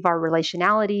reconceive our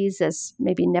relationalities as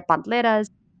maybe nepantleras.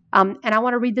 And I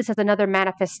want to read this as another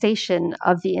manifestation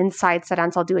of the insights that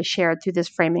Anzaldúa shared through this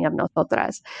framing of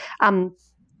nosotras. And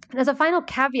as a final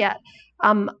caveat,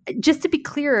 just to be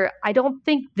clear, I don't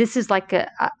think this is like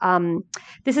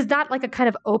this is not like a kind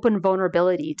of open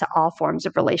vulnerability to all forms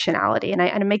of relationality. And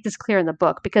I make this clear in the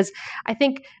book because I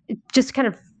think just kind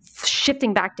of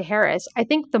shifting back to Harris, I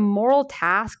think the moral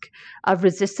task of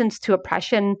resistance to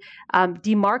oppression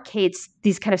demarcates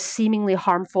these kind of seemingly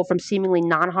harmful from seemingly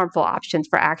non-harmful options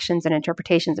for actions and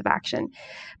interpretations of action.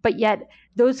 But yet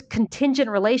those contingent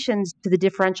relations to the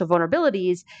differential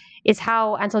vulnerabilities is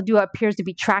how Anzaldúa appears to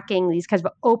be tracking these kinds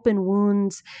of open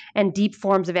wounds and deep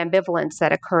forms of ambivalence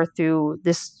that occur through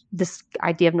this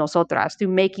idea of nosotras, through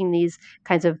making these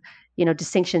kinds of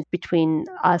distinctions between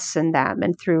us and them,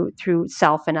 and through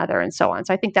self and other, and so on.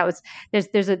 So I think that was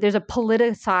there's a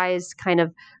politicized kind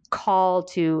of call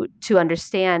to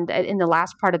understand in the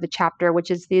last part of the chapter, which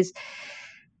is these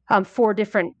 4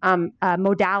 different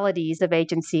modalities of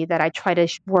agency that I try to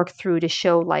work through to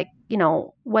show, like,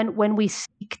 when we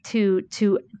seek to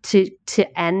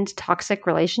end toxic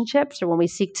relationships, or when we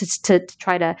seek to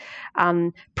try to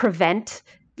prevent,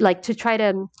 like to try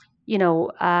to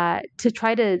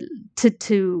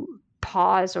to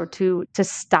pause or to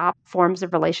stop forms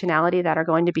of relationality that are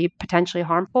going to be potentially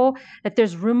harmful, that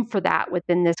there's room for that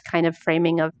within this kind of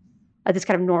framing of this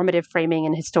kind of normative framing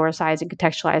and historicized and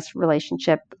contextualized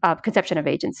relationship conception of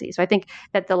agency. So I think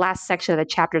that the last section of the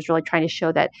chapter is really trying to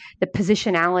show that the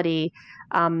positionality,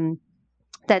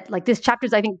 that like this chapter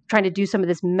is, I think, trying to do some of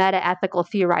this meta-ethical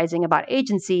theorizing about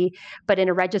agency, but in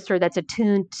a register that's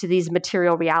attuned to these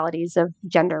material realities of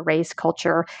gender, race,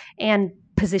 culture, and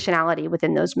positionality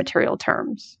within those material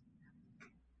terms.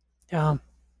 Yeah.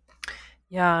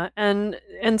 And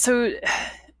so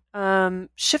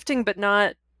shifting, but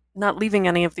not leaving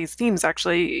any of these themes,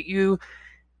 actually, you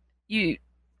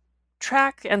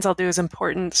track Anzaldúa's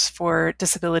importance for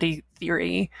disability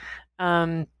theory.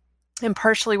 And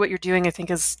partially what you're doing, I think,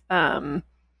 is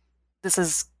this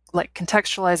is like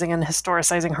contextualizing and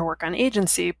historicizing her work on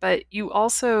agency, but you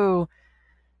also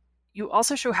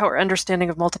show how our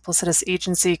understanding of multiplicitous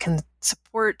agency can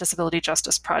support disability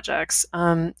justice projects,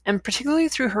 and particularly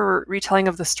through her retelling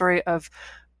of the story of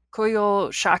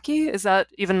Coyolxauhqui. Is that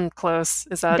even close?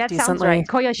 Is that decently? Sounds right.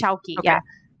 Coyolxauhqui, okay. Yeah.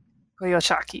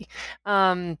 Coyolxauhqui.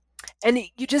 And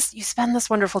you spend this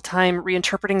wonderful time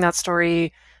reinterpreting that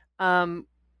story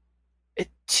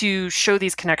to show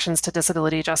these connections to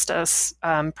disability justice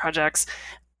projects.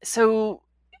 So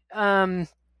how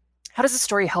does the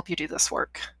story help you do this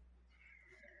work?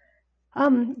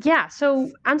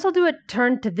 So Anzaldúa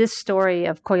turned to this story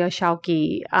of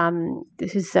Coyolxauhqui.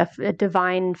 This is a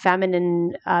divine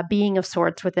feminine being of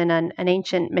sorts within an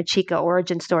ancient Mexica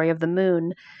origin story of the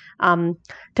moon.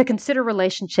 to consider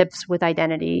relationships with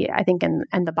identity, I think,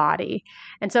 and the body.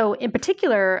 And so in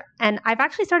particular, and I've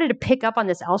actually started to pick up on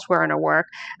this elsewhere in her work,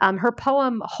 her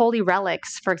poem Holy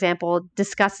Relics, for example,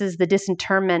 discusses the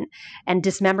disinterment and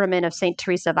dismemberment of Saint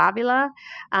Teresa of Avila.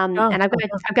 And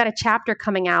I've got a chapter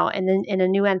coming out in a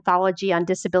new anthology on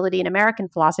disability in American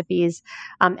philosophies,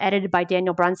 edited by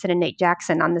Daniel Brunson and Nate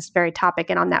Jackson on this very topic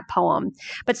and on that poem.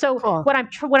 But so Cool. what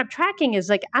I'm tracking is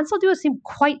like Anzaldúa seemed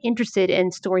quite interested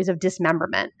in stories of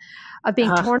dismemberment, of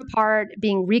being torn apart,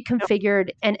 being reconfigured,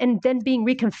 and then being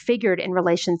reconfigured in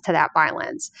relation to that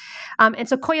violence. And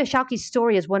so Koyoshaki's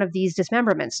story is one of these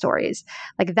dismemberment stories,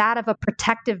 like that of a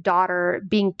protective daughter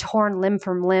being torn limb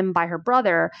from limb by her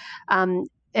brother.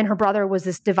 And her brother was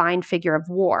this divine figure of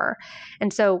war.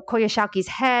 And so Koyoshaki's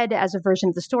head, as a version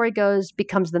of the story goes,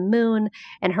 becomes the moon,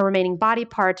 and her remaining body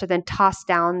parts are then tossed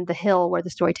down the hill where the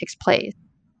story takes place.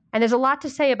 And there's a lot to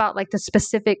say about like the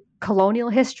specific colonial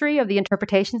history of the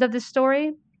interpretations of this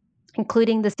story,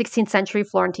 including the 16th century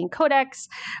Florentine Codex.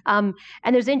 And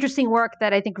there's interesting work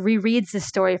that I think rereads this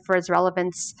story for its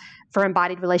relevance for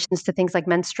embodied relations to things like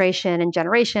menstruation and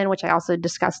generation, which I also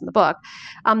discuss in the book.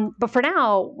 But for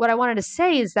now, what I wanted to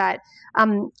say is that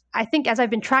I think as I've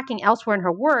been tracking elsewhere in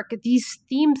her work, these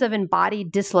themes of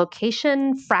embodied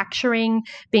dislocation, fracturing,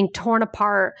 being torn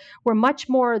apart were much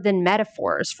more than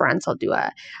metaphors for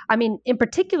Anzaldúa. I mean, in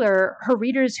particular, her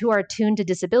readers who are attuned to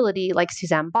disability, like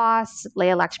Suzanne Boss,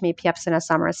 Leah Lakshmi Piepzana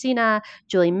Samarasina,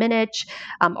 Julie Minich,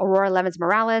 Aurora Levins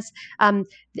Morales, and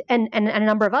a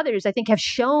number of others, I think have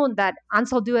shown that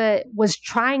Anzaldúa was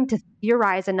trying to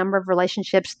theorize a number of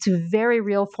relationships to very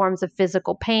real forms of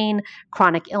physical pain,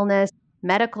 chronic illness,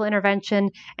 medical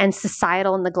intervention, and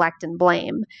societal neglect and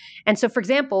blame. And so, for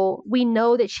example, we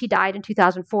know that she died in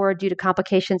 2004 due to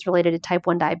complications related to type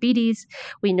 1 diabetes.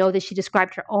 We know that she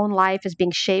described her own life as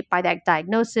being shaped by that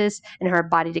diagnosis and her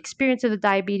embodied experience of the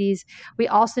diabetes. We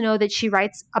also know that she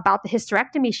writes about the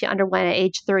hysterectomy she underwent at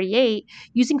age 38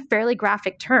 using fairly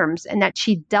graphic terms, and that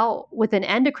she dealt with an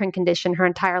endocrine condition her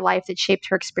entire life that shaped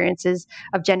her experiences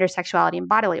of gender, sexuality, and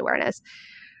bodily awareness.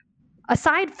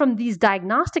 Aside from these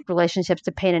diagnostic relationships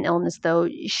to pain and illness, though,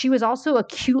 she was also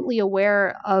acutely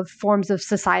aware of forms of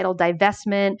societal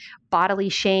divestment, bodily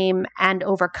shame, and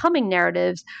overcoming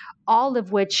narratives, all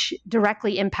of which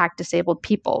directly impact disabled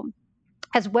people,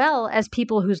 as well as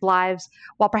people whose lives,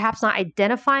 while perhaps not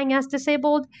identifying as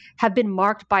disabled, have been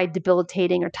marked by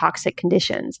debilitating or toxic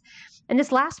conditions. And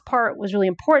this last part was really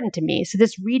important to me. So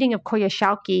this reading of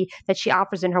Koyosaki that she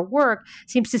offers in her work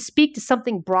seems to speak to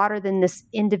something broader than this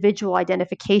individual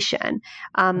identification.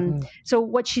 So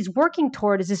what she's working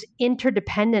toward is this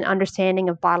interdependent understanding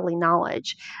of bodily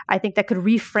knowledge. I think that could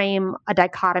reframe a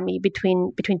dichotomy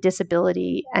between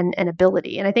disability and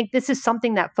ability. And I think this is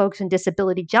something that folks in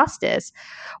disability justice,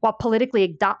 while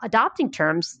politically adopting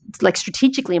terms, like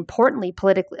strategically, importantly,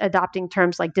 politically adopting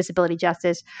terms like disability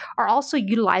justice, are also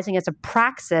utilizing as a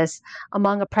praxis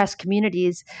among oppressed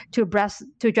communities to address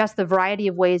the variety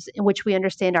of ways in which we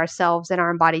understand ourselves and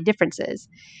our embodied differences.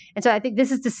 And so I think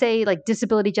this is to say, like,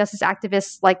 disability justice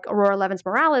activists like Aurora Levins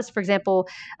Morales, for example,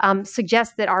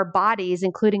 suggest that our bodies,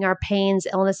 including our pains,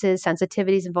 illnesses,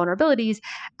 sensitivities, and vulnerabilities,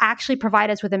 actually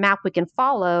provide us with a map we can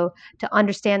follow to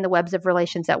understand the webs of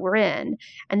relations that we're in.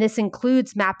 And this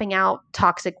includes mapping out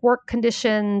toxic work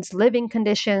conditions, living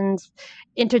conditions,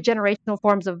 intergenerational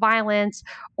forms of violence,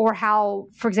 or how,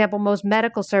 for example, most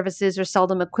medical services are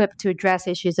seldom equipped to address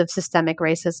issues of systemic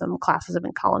racism, classism,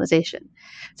 and colonization.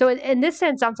 So in this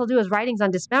sense, Anzaldúa's writings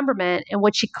on dismemberment and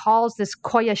what she calls this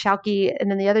Koyosaki,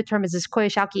 and then the other term is this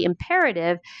Koyosaki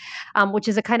imperative, which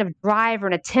is a kind of drive or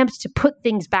an attempt to put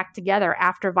things back together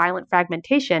after violent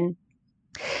fragmentation,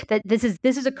 that this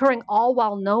is occurring all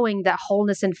while knowing that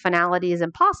wholeness and finality is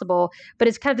impossible, but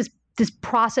it's kind of this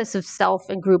process of self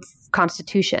and group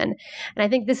constitution. And I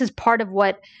think this is part of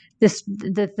what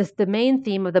the main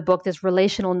theme of the book, this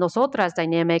relational nosotras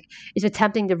dynamic, is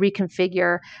attempting to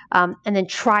reconfigure and then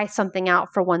try something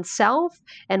out for oneself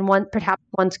and perhaps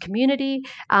one's community,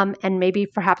 and maybe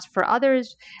perhaps for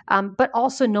others, but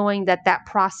also knowing that that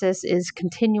process is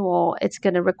continual. It's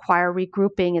going to require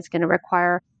regrouping. It's going to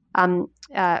require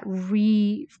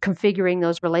reconfiguring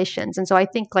those relations. And so I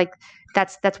think like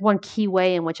that's one key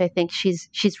way in which I think she's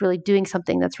really doing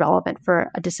something that's relevant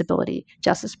for a disability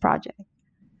justice project.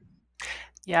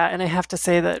 Yeah, and I have to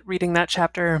say that reading that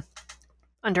chapter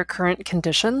under current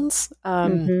conditions,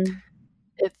 it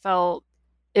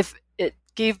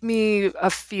gave me a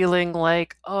feeling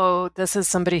like, oh, this is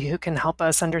somebody who can help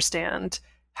us understand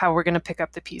how we're going to pick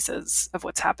up the pieces of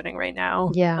what's happening right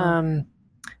now. Yeah.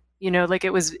 Like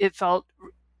it felt,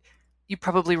 you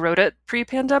probably wrote it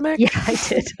pre-pandemic. Yeah, I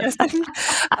did.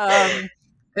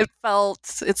 It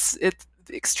felt it's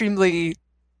extremely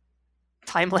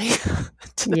timely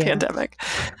to the pandemic.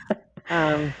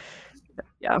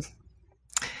 Yeah.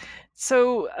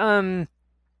 So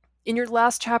in your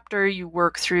last chapter, you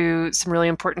work through some really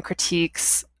important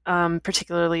critiques,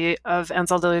 particularly of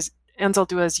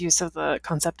Anzaldua's use of the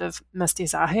concept of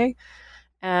mestizaje,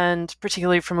 and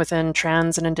particularly from within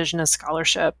trans and indigenous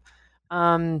scholarship.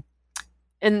 And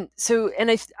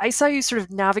I saw you sort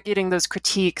of navigating those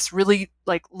critiques, really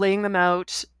like laying them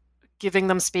out, giving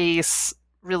them space,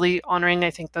 really honoring,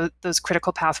 I think, those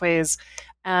critical pathways,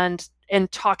 and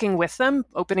talking with them,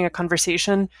 opening a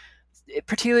conversation,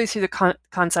 particularly through the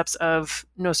concepts of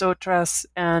nosotras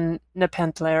and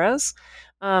nepentleras.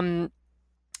 And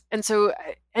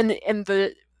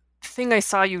the thing I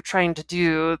saw you trying to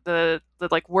do, the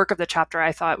like work of the chapter,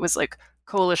 I thought was like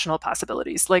coalitional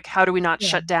possibilities. Like, how do we not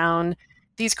shut down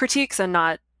these critiques and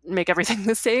not make everything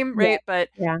the same, right? But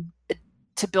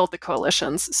to build the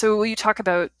coalitions. So will you talk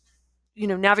about,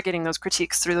 navigating those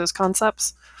critiques through those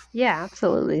concepts? Yeah,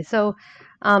 absolutely. So,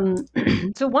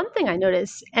 so one thing I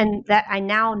noticed, and that I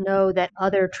now know that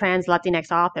other trans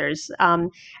Latinx authors, and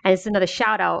it's another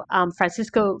shout out,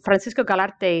 Francisco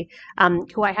Galarte,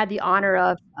 who I had the honor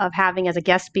of having as a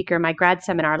guest speaker in my grad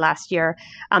seminar last year.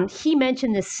 He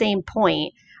mentioned this same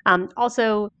point.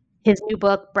 Also, his new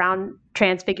book, Brown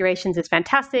Transfigurations, is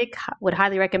fantastic. Would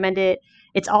highly recommend it.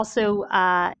 It's also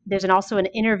there's also an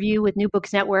interview with New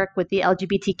Books Network with the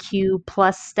LGBTQ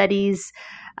plus studies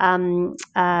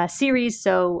series.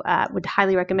 So would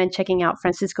highly recommend checking out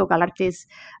Francisco Galarte's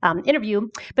interview.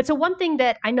 But so one thing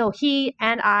that I know he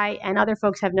and I and other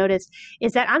folks have noticed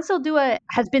is that Anzaldúa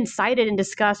has been cited and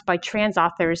discussed by trans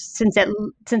authors since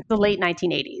the late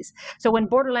 1980s. So when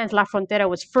Borderlands La Frontera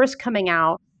was first coming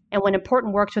out, and when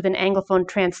important works within Anglophone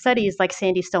trans studies like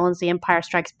Sandy Stone's The Empire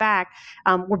Strikes Back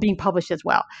were being published as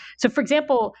well. So for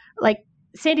example, like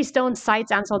Sandy Stone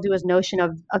cites Anzaldúa's notion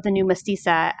of the new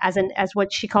mestiza as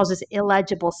what she calls this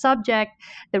illegible subject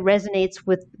that resonates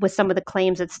with some of the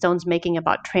claims that Stone's making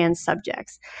about trans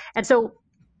subjects. And so,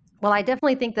 well, I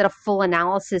definitely think that a full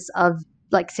analysis of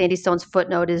like Sandy Stone's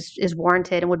footnote is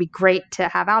warranted and would be great to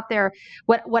have out there.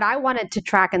 What I wanted to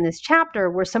track in this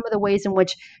chapter were some of the ways in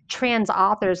which trans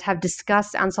authors have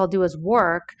discussed Anzaldúa's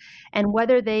work and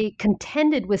whether they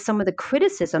contended with some of the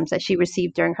criticisms that she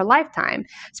received during her lifetime,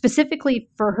 specifically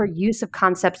for her use of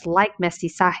concepts like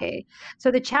mestizaje.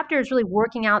 So the chapter is really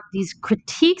working out these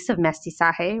critiques of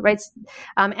mestizaje, right,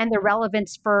 and the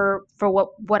relevance for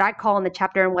what I call in the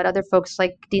chapter and what other folks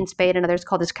like Dean Spade and others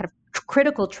call this kind of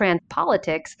critical trans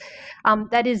politics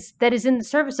that is in the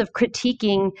service of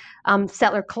critiquing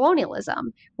settler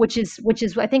colonialism, which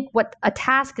is I think what a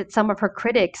task that some of her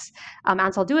critics,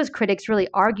 Anzaldúa's critics, really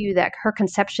argue that her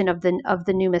conception of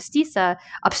the new mestiza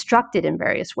obstructed in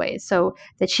various ways, so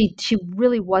that she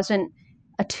really wasn't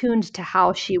attuned to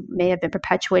how she may have been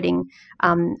perpetuating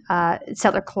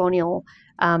settler colonial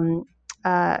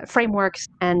frameworks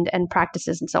and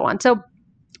practices and so on.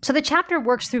 So the chapter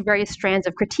works through various strands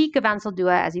of critique of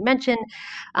Anzaldúa, as you mentioned,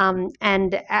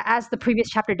 and as the previous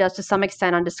chapter does to some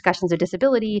extent on discussions of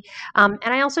disability. And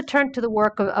I also turned to the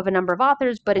work of a number of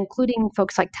authors, but including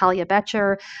folks like Talia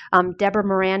Becher, Deborah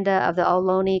Miranda of the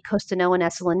Ohlone, Costanoan, and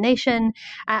Esselen Nation,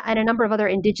 and a number of other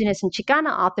indigenous and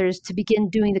Chicana authors to begin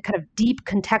doing the kind of deep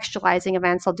contextualizing of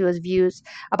Anzaldúa's views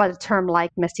about a term like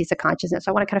mestiza consciousness.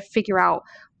 So I want to kind of figure out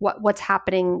what's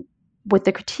happening with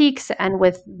the critiques and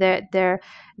with their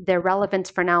relevance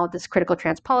for now, this critical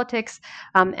trans politics,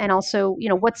 and also,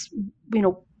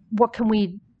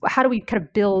 how do we kind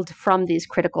of build from these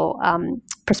critical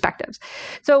perspectives?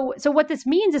 So what this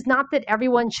means is not that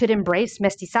everyone should embrace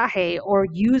mestizaje or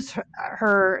use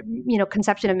her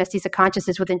conception of mestiza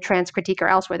consciousness within trans critique or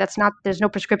elsewhere. There's no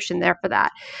prescription there for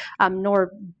that.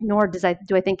 Nor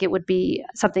do I think it would be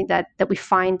something that we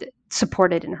find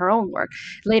supported in her own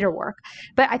later work.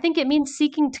 But I think it means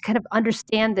seeking to kind of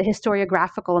understand the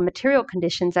historiographical and material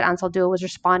conditions that Anzaldúa was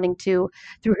responding to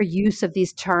through her use of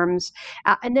these terms,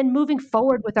 and then moving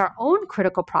forward with our own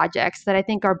critical projects that I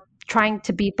think are trying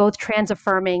to be both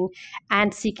trans-affirming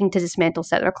and seeking to dismantle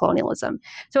settler colonialism.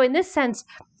 So in this sense,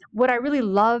 what I really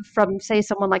love from, say,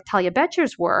 someone like Talia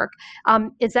Becher's work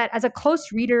is that as a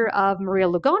close reader of Maria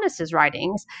Lugones's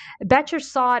writings, Becher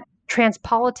sought trans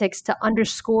politics to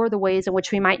underscore the ways in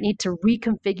which we might need to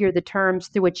reconfigure the terms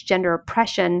through which gender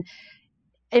oppression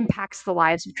impacts the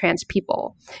lives of trans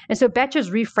people. And so Boettcher's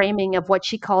reframing of what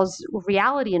she calls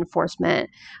reality enforcement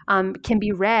can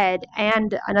be read,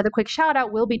 and another quick shout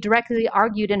out, will be directly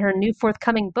argued in her new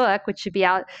forthcoming book, which should be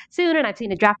out soon, and I've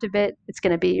seen a draft of it. It's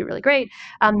going to be really great.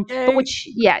 But which,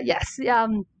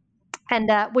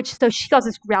 so she calls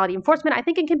this reality enforcement. I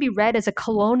think it can be read as a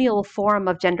colonial form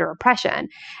of gender oppression.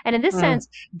 And in this sense,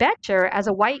 Boettcher, as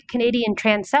a white Canadian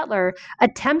trans settler,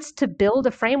 attempts to build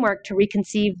a framework to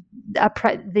reconceive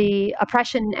the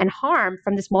oppression and harm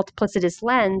from this multiplicitous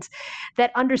lens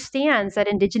that understands that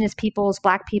Indigenous peoples,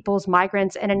 Black peoples,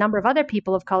 migrants, and a number of other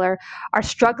people of color are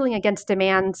struggling against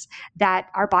demands that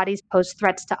our bodies pose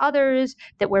threats to others,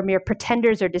 that we're mere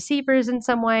pretenders or deceivers in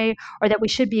some way, or that we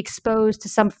should be exposed to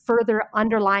some further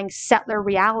underlying settler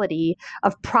reality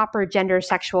of proper gender,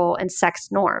 sexual, and sex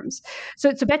norms. So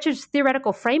Boettcher's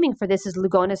theoretical framing for this is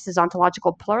Lugonis's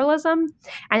ontological pluralism.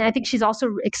 And I think she's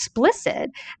also explicit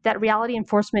that reality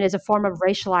enforcement is a form of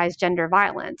racialized gender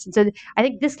violence. And so I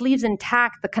think this leaves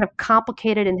intact the kind of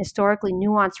complicated and historically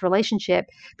nuanced relationship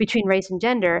between race and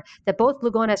gender that both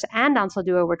Lugonis and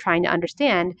Anzaldúa were trying to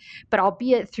understand, but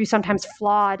albeit through sometimes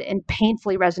flawed and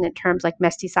painfully resonant terms like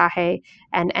mestizaje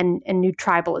and new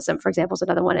tribalism, for example, is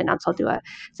another one in Anzaldúa.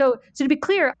 So to be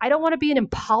clear, I don't want to be an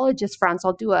apologist for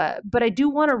Anzaldúa, but I do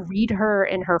want to read her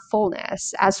in her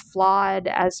fullness, as flawed,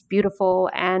 as beautiful,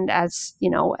 and as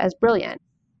brilliant.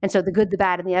 And so the good, the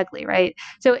bad, and the ugly, right?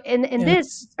 So in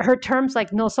this, her terms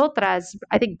like nosotras,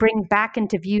 I think, bring back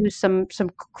into view some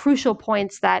crucial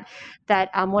points that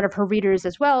one of her readers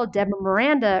as well, Deborah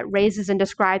Miranda, raises and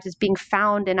describes as being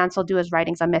found in Anzaldúa's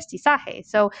writings on mestizaje.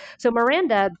 So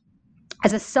Miranda,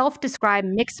 as a self-described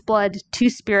mixed-blood,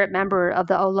 two-spirit member of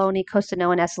the Ohlone,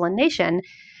 Costanoan, Esselen Nation,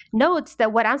 notes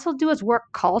that what Anzaldúa's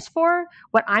work calls for,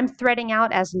 what I'm threading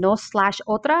out as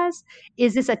nos/otras,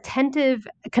 is this attentive,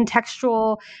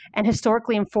 contextual, and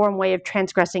historically informed way of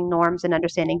transgressing norms and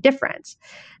understanding difference.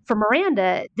 For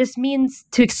Miranda, this means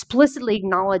to explicitly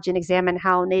acknowledge and examine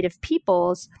how Native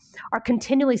peoples are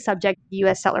continually subject to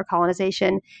U.S. settler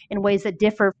colonization in ways that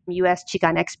differ from U.S.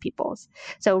 Chicanx peoples.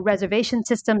 So reservation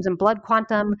systems and blood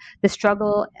quantum, the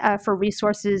struggle for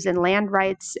resources and land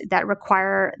rights that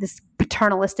require this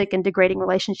paternalistic and degrading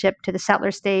relationship to the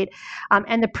settler state,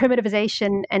 and the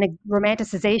primitivization and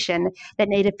romanticization that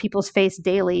Native peoples face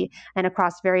daily and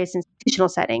across various institutional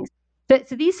settings.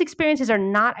 So these experiences are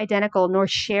not identical nor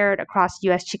shared across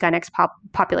U.S. Chicanx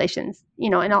populations,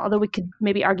 and although we could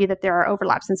maybe argue that there are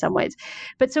overlaps in some ways.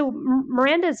 But so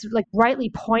Miranda's rightly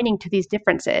pointing to these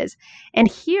differences. And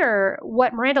here,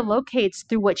 what Miranda locates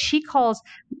through what she calls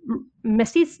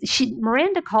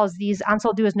Miranda calls these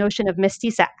Anzaldúa's notion of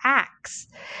mestiza acts.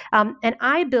 And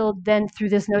I build then through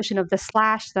this notion of the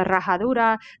slash, the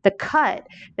rajadura, the cut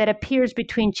that appears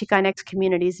between Chicanx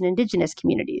communities and indigenous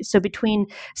communities. So between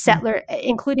settler,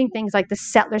 including things like the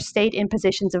settler state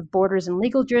impositions of borders and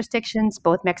legal jurisdictions,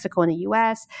 both Mexico and the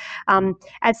U.S.,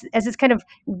 as this kind of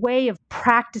way of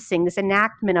practicing, this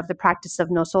enactment of the practice of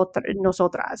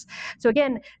nosotras. So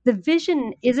again, the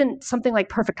vision isn't something like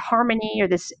perfect harmony or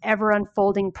this ever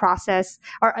unfolding process,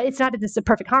 or it's not that this is a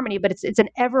perfect harmony, but it's an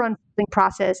ever unfolding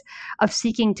process of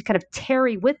seeking to kind of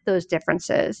tarry with those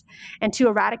differences and to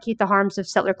eradicate the harms of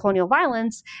settler colonial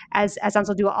violence, as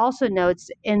Anzaldúa also notes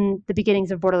in the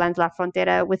beginnings of Borderlands La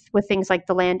Frontera, with things like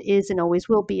the land is and always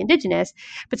will be indigenous.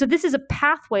 But so this is a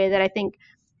pathway that I think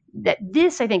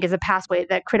is a pathway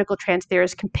that critical trans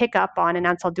theorists can pick up on in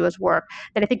Anzaldúa's work,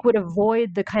 that I think would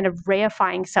avoid the kind of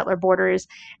reifying settler borders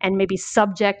and maybe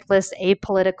subjectless,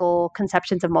 apolitical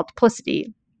conceptions of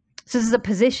multiplicity. So this is a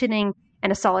positioning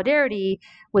and a solidarity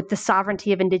with the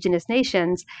sovereignty of indigenous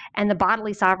nations and the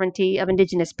bodily sovereignty of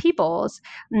indigenous peoples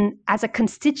as a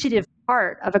constitutive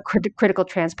part of a critical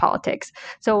trans politics.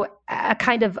 So a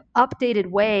kind of updated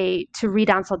way to read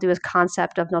Anzaldúa's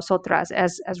concept of nosotras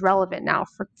as relevant now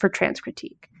for trans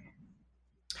critique.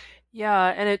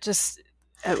 Yeah, and it just,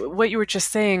 what you were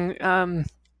just saying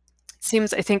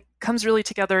seems, I think, comes really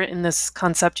together in this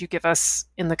concept you give us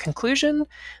in the conclusion,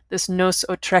 this nos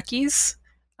otrequis,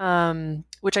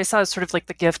 which I saw as sort of like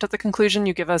the gift of the conclusion.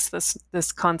 You give us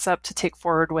this concept to take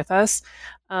forward with us.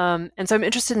 And so I'm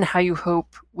interested in how you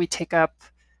hope we take up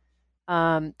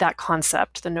that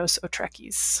concept, the nos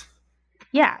otrequis.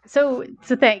 Yeah. So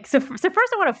thanks. So first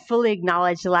I want to fully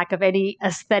acknowledge the lack of any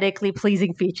aesthetically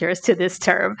pleasing features to this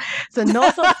term. So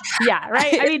yeah,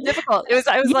 right. I mean, difficult. I was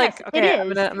yes, like, okay,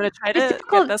 I'm gonna try to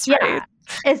get this right.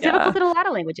 It's difficult in a lot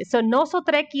of languages. So nos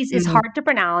otrequis is hard to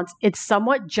pronounce. It's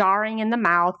somewhat jarring in the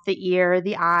mouth, the ear,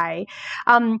 the eye.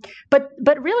 But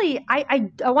really, I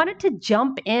wanted to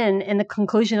jump in the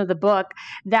conclusion of the book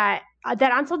that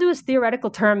that Ansaldua's theoretical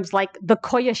terms like the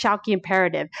Koyoshoki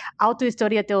imperative,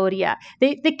 autohistoria teoria,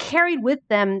 they carried with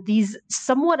them these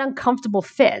somewhat uncomfortable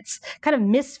fits, kind of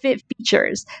misfit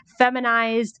features,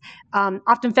 feminized,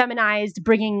 often feminized,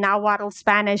 bringing Nahuatl,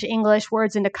 Spanish, English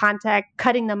words into context,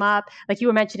 cutting them up, like you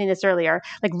were mentioning this earlier,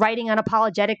 like writing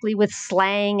unapologetically with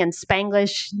slang and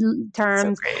Spanglish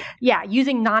terms. So great. Yeah,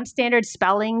 using non-standard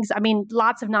spellings. I mean,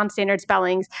 lots of non-standard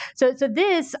spellings. So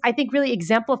this, I think, really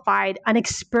exemplified an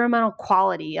experimental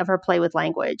quality of her play with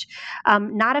language.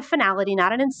 Not a finality,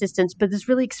 not an insistence, but this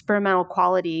really experimental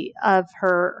quality of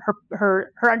her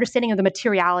understanding of the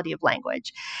materiality of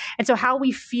language. And so how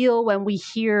we feel when we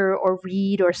hear or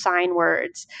read or sign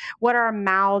words, what our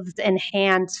mouths and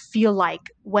hands feel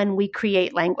like when we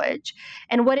create language,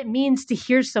 and what it means to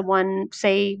hear someone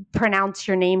say, pronounce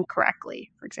your name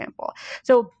correctly, for example.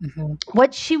 So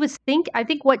what she was thinking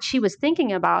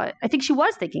about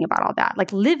all that,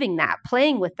 like living that,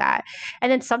 playing with that,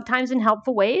 and then sometimes in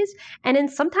helpful ways, and then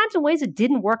sometimes in ways it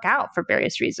didn't work out for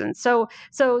various reasons. So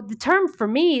the term for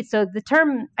me,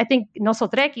 I think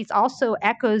nosotrequis also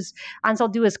echoes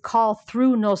Ansaldua's call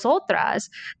through nosotras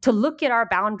to look at our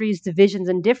boundaries, divisions,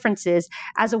 and differences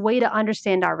as a way to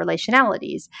understand our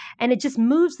relationalities. And it just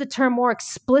moves the term more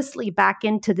explicitly back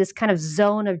into this kind of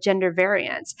zone of gender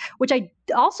variance, which I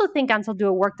also think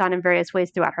Ansaldua worked on in various ways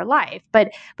throughout her life.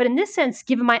 But in this sense,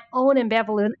 given my own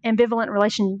ambivalent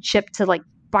relationship to like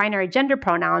binary gender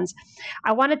pronouns,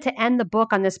 I wanted to end the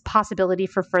book on this possibility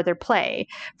for further play,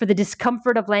 for the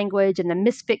discomfort of language and the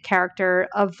misfit character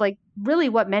of like really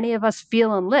what many of us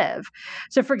feel and live.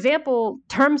 So, for example,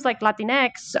 terms like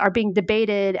Latinx are being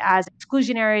debated as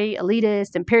exclusionary,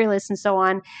 elitist, imperialist, and so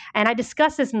on. And I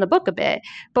discuss this in the book a bit.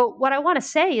 But what I want to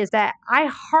say is that I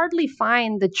hardly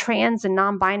find the trans and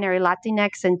non-binary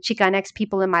Latinx and Chicanx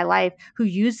people in my life who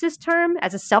use this term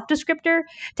as a self-descriptor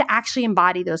to actually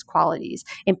embody those qualities: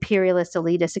 imperialist,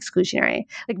 elitist, exclusionary.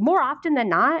 Like more often than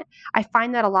not, I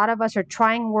find that a lot of us are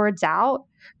trying words out,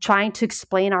 trying to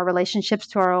explain our relationships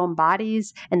to our own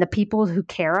bodies and the people who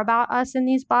care about us in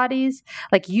these bodies,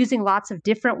 like using lots of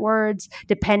different words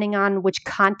depending on which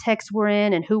context we're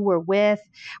in and who we're with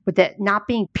it not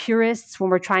being purists when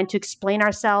we're trying to explain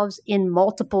ourselves in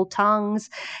multiple tongues,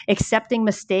 accepting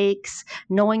mistakes,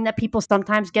 knowing that people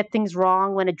sometimes get things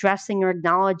wrong when addressing or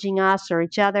acknowledging us or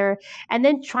each other, and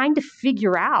then trying to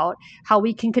figure out how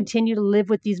we can continue to live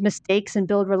with these mistakes and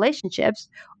build relationships,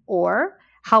 or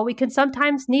how we can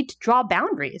sometimes need to draw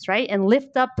boundaries, right? And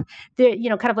lift up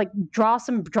kind of like draw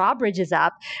some drawbridges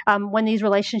up when these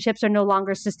relationships are no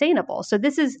longer sustainable. So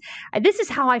this is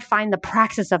how I find the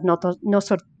praxis of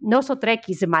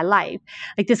nosotrequis in my life,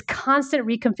 like this constant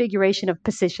reconfiguration of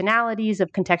positionalities,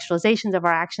 of contextualizations of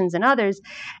our actions and others.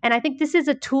 And I think this is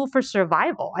a tool for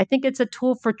survival. I think it's a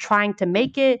tool for trying to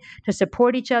make it, to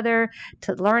support each other,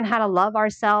 to learn how to love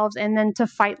ourselves, and then to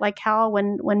fight like hell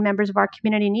when members of our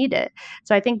community need it.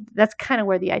 So I think that's kind of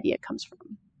where the idea comes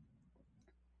from.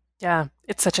 Yeah,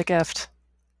 it's such a gift.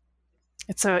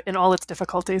 In all its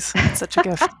difficulties, it's such a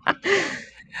gift.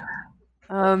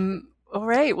 All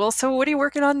right. Well, so what are you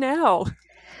working on now?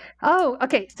 Oh,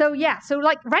 okay. So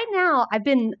like right now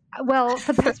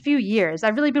for the past few years,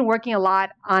 I've really been working a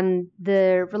lot on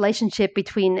the relationship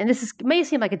between, and may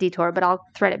seem like a detour, but I'll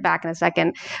thread it back in a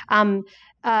second.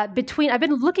 I've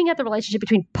been looking at the relationship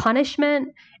between punishment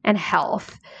and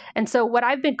health. And so what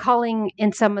I've been calling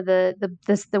in some of the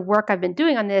work I've been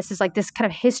doing on this is like this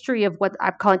kind of history of what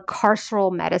I'm calling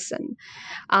carceral medicine.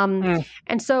 And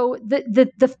so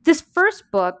this first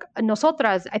book,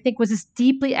 Nosotras, I think was this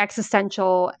deeply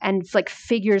existential and like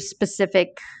figure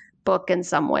specific book in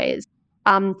some ways.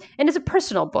 And it's a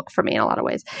personal book for me in a lot of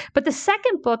ways. But the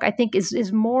second book, I think,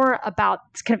 is more about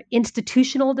kind of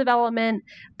institutional development,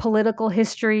 political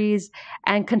histories,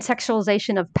 and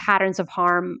contextualization of patterns of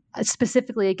harm,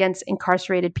 specifically against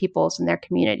incarcerated peoples and their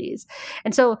communities.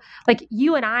 And so, like,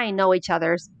 you and I know each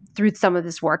other through some of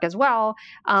this work as well.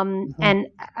 And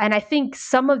I think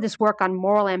some of this work on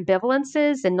moral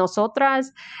ambivalences and nosotras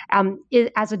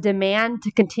as a demand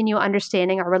to continue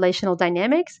understanding our relational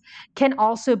dynamics can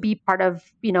also be part of,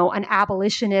 an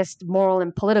abolitionist moral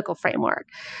and political framework.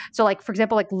 So like, for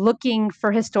example, like looking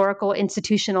for historical,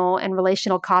 institutional, and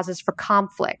relational causes for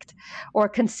conflict, or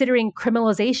considering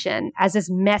criminalization as this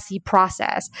messy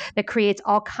process that creates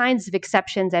all kinds of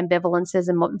exceptions, ambivalences,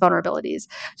 and vulnerabilities.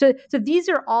 So these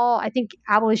are all, I think,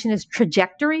 abolitionist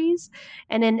trajectories.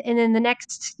 And then the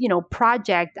next,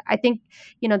 project, I think,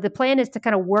 the plan is to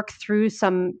kind of work through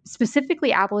some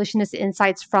specifically abolitionist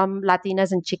insights from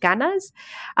Latinas and Chicanas.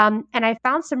 And I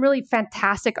found some really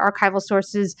fantastic archival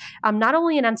sources, not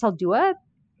only in Ansaldua,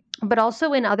 but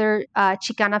also in other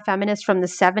Chicana feminists from the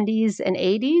 70s and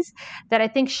 80s that I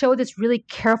think show this really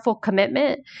careful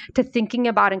commitment to thinking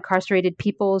about incarcerated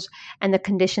peoples and the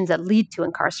conditions that lead to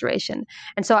incarceration.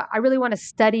 And so I really want to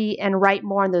study and write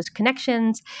more on those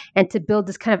connections and to build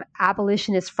this kind of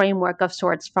abolitionist framework of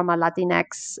sorts from a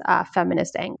Latinx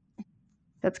feminist angle.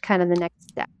 That's kind of the next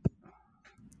step.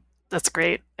 That's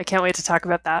great. I can't wait to talk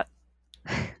about that.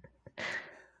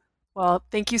 Well,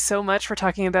 thank you so much for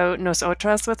talking about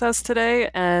Nosotras with us today.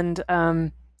 And this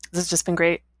has just been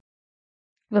great.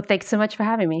 Well, thanks so much for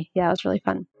having me. Yeah, it was really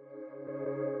fun.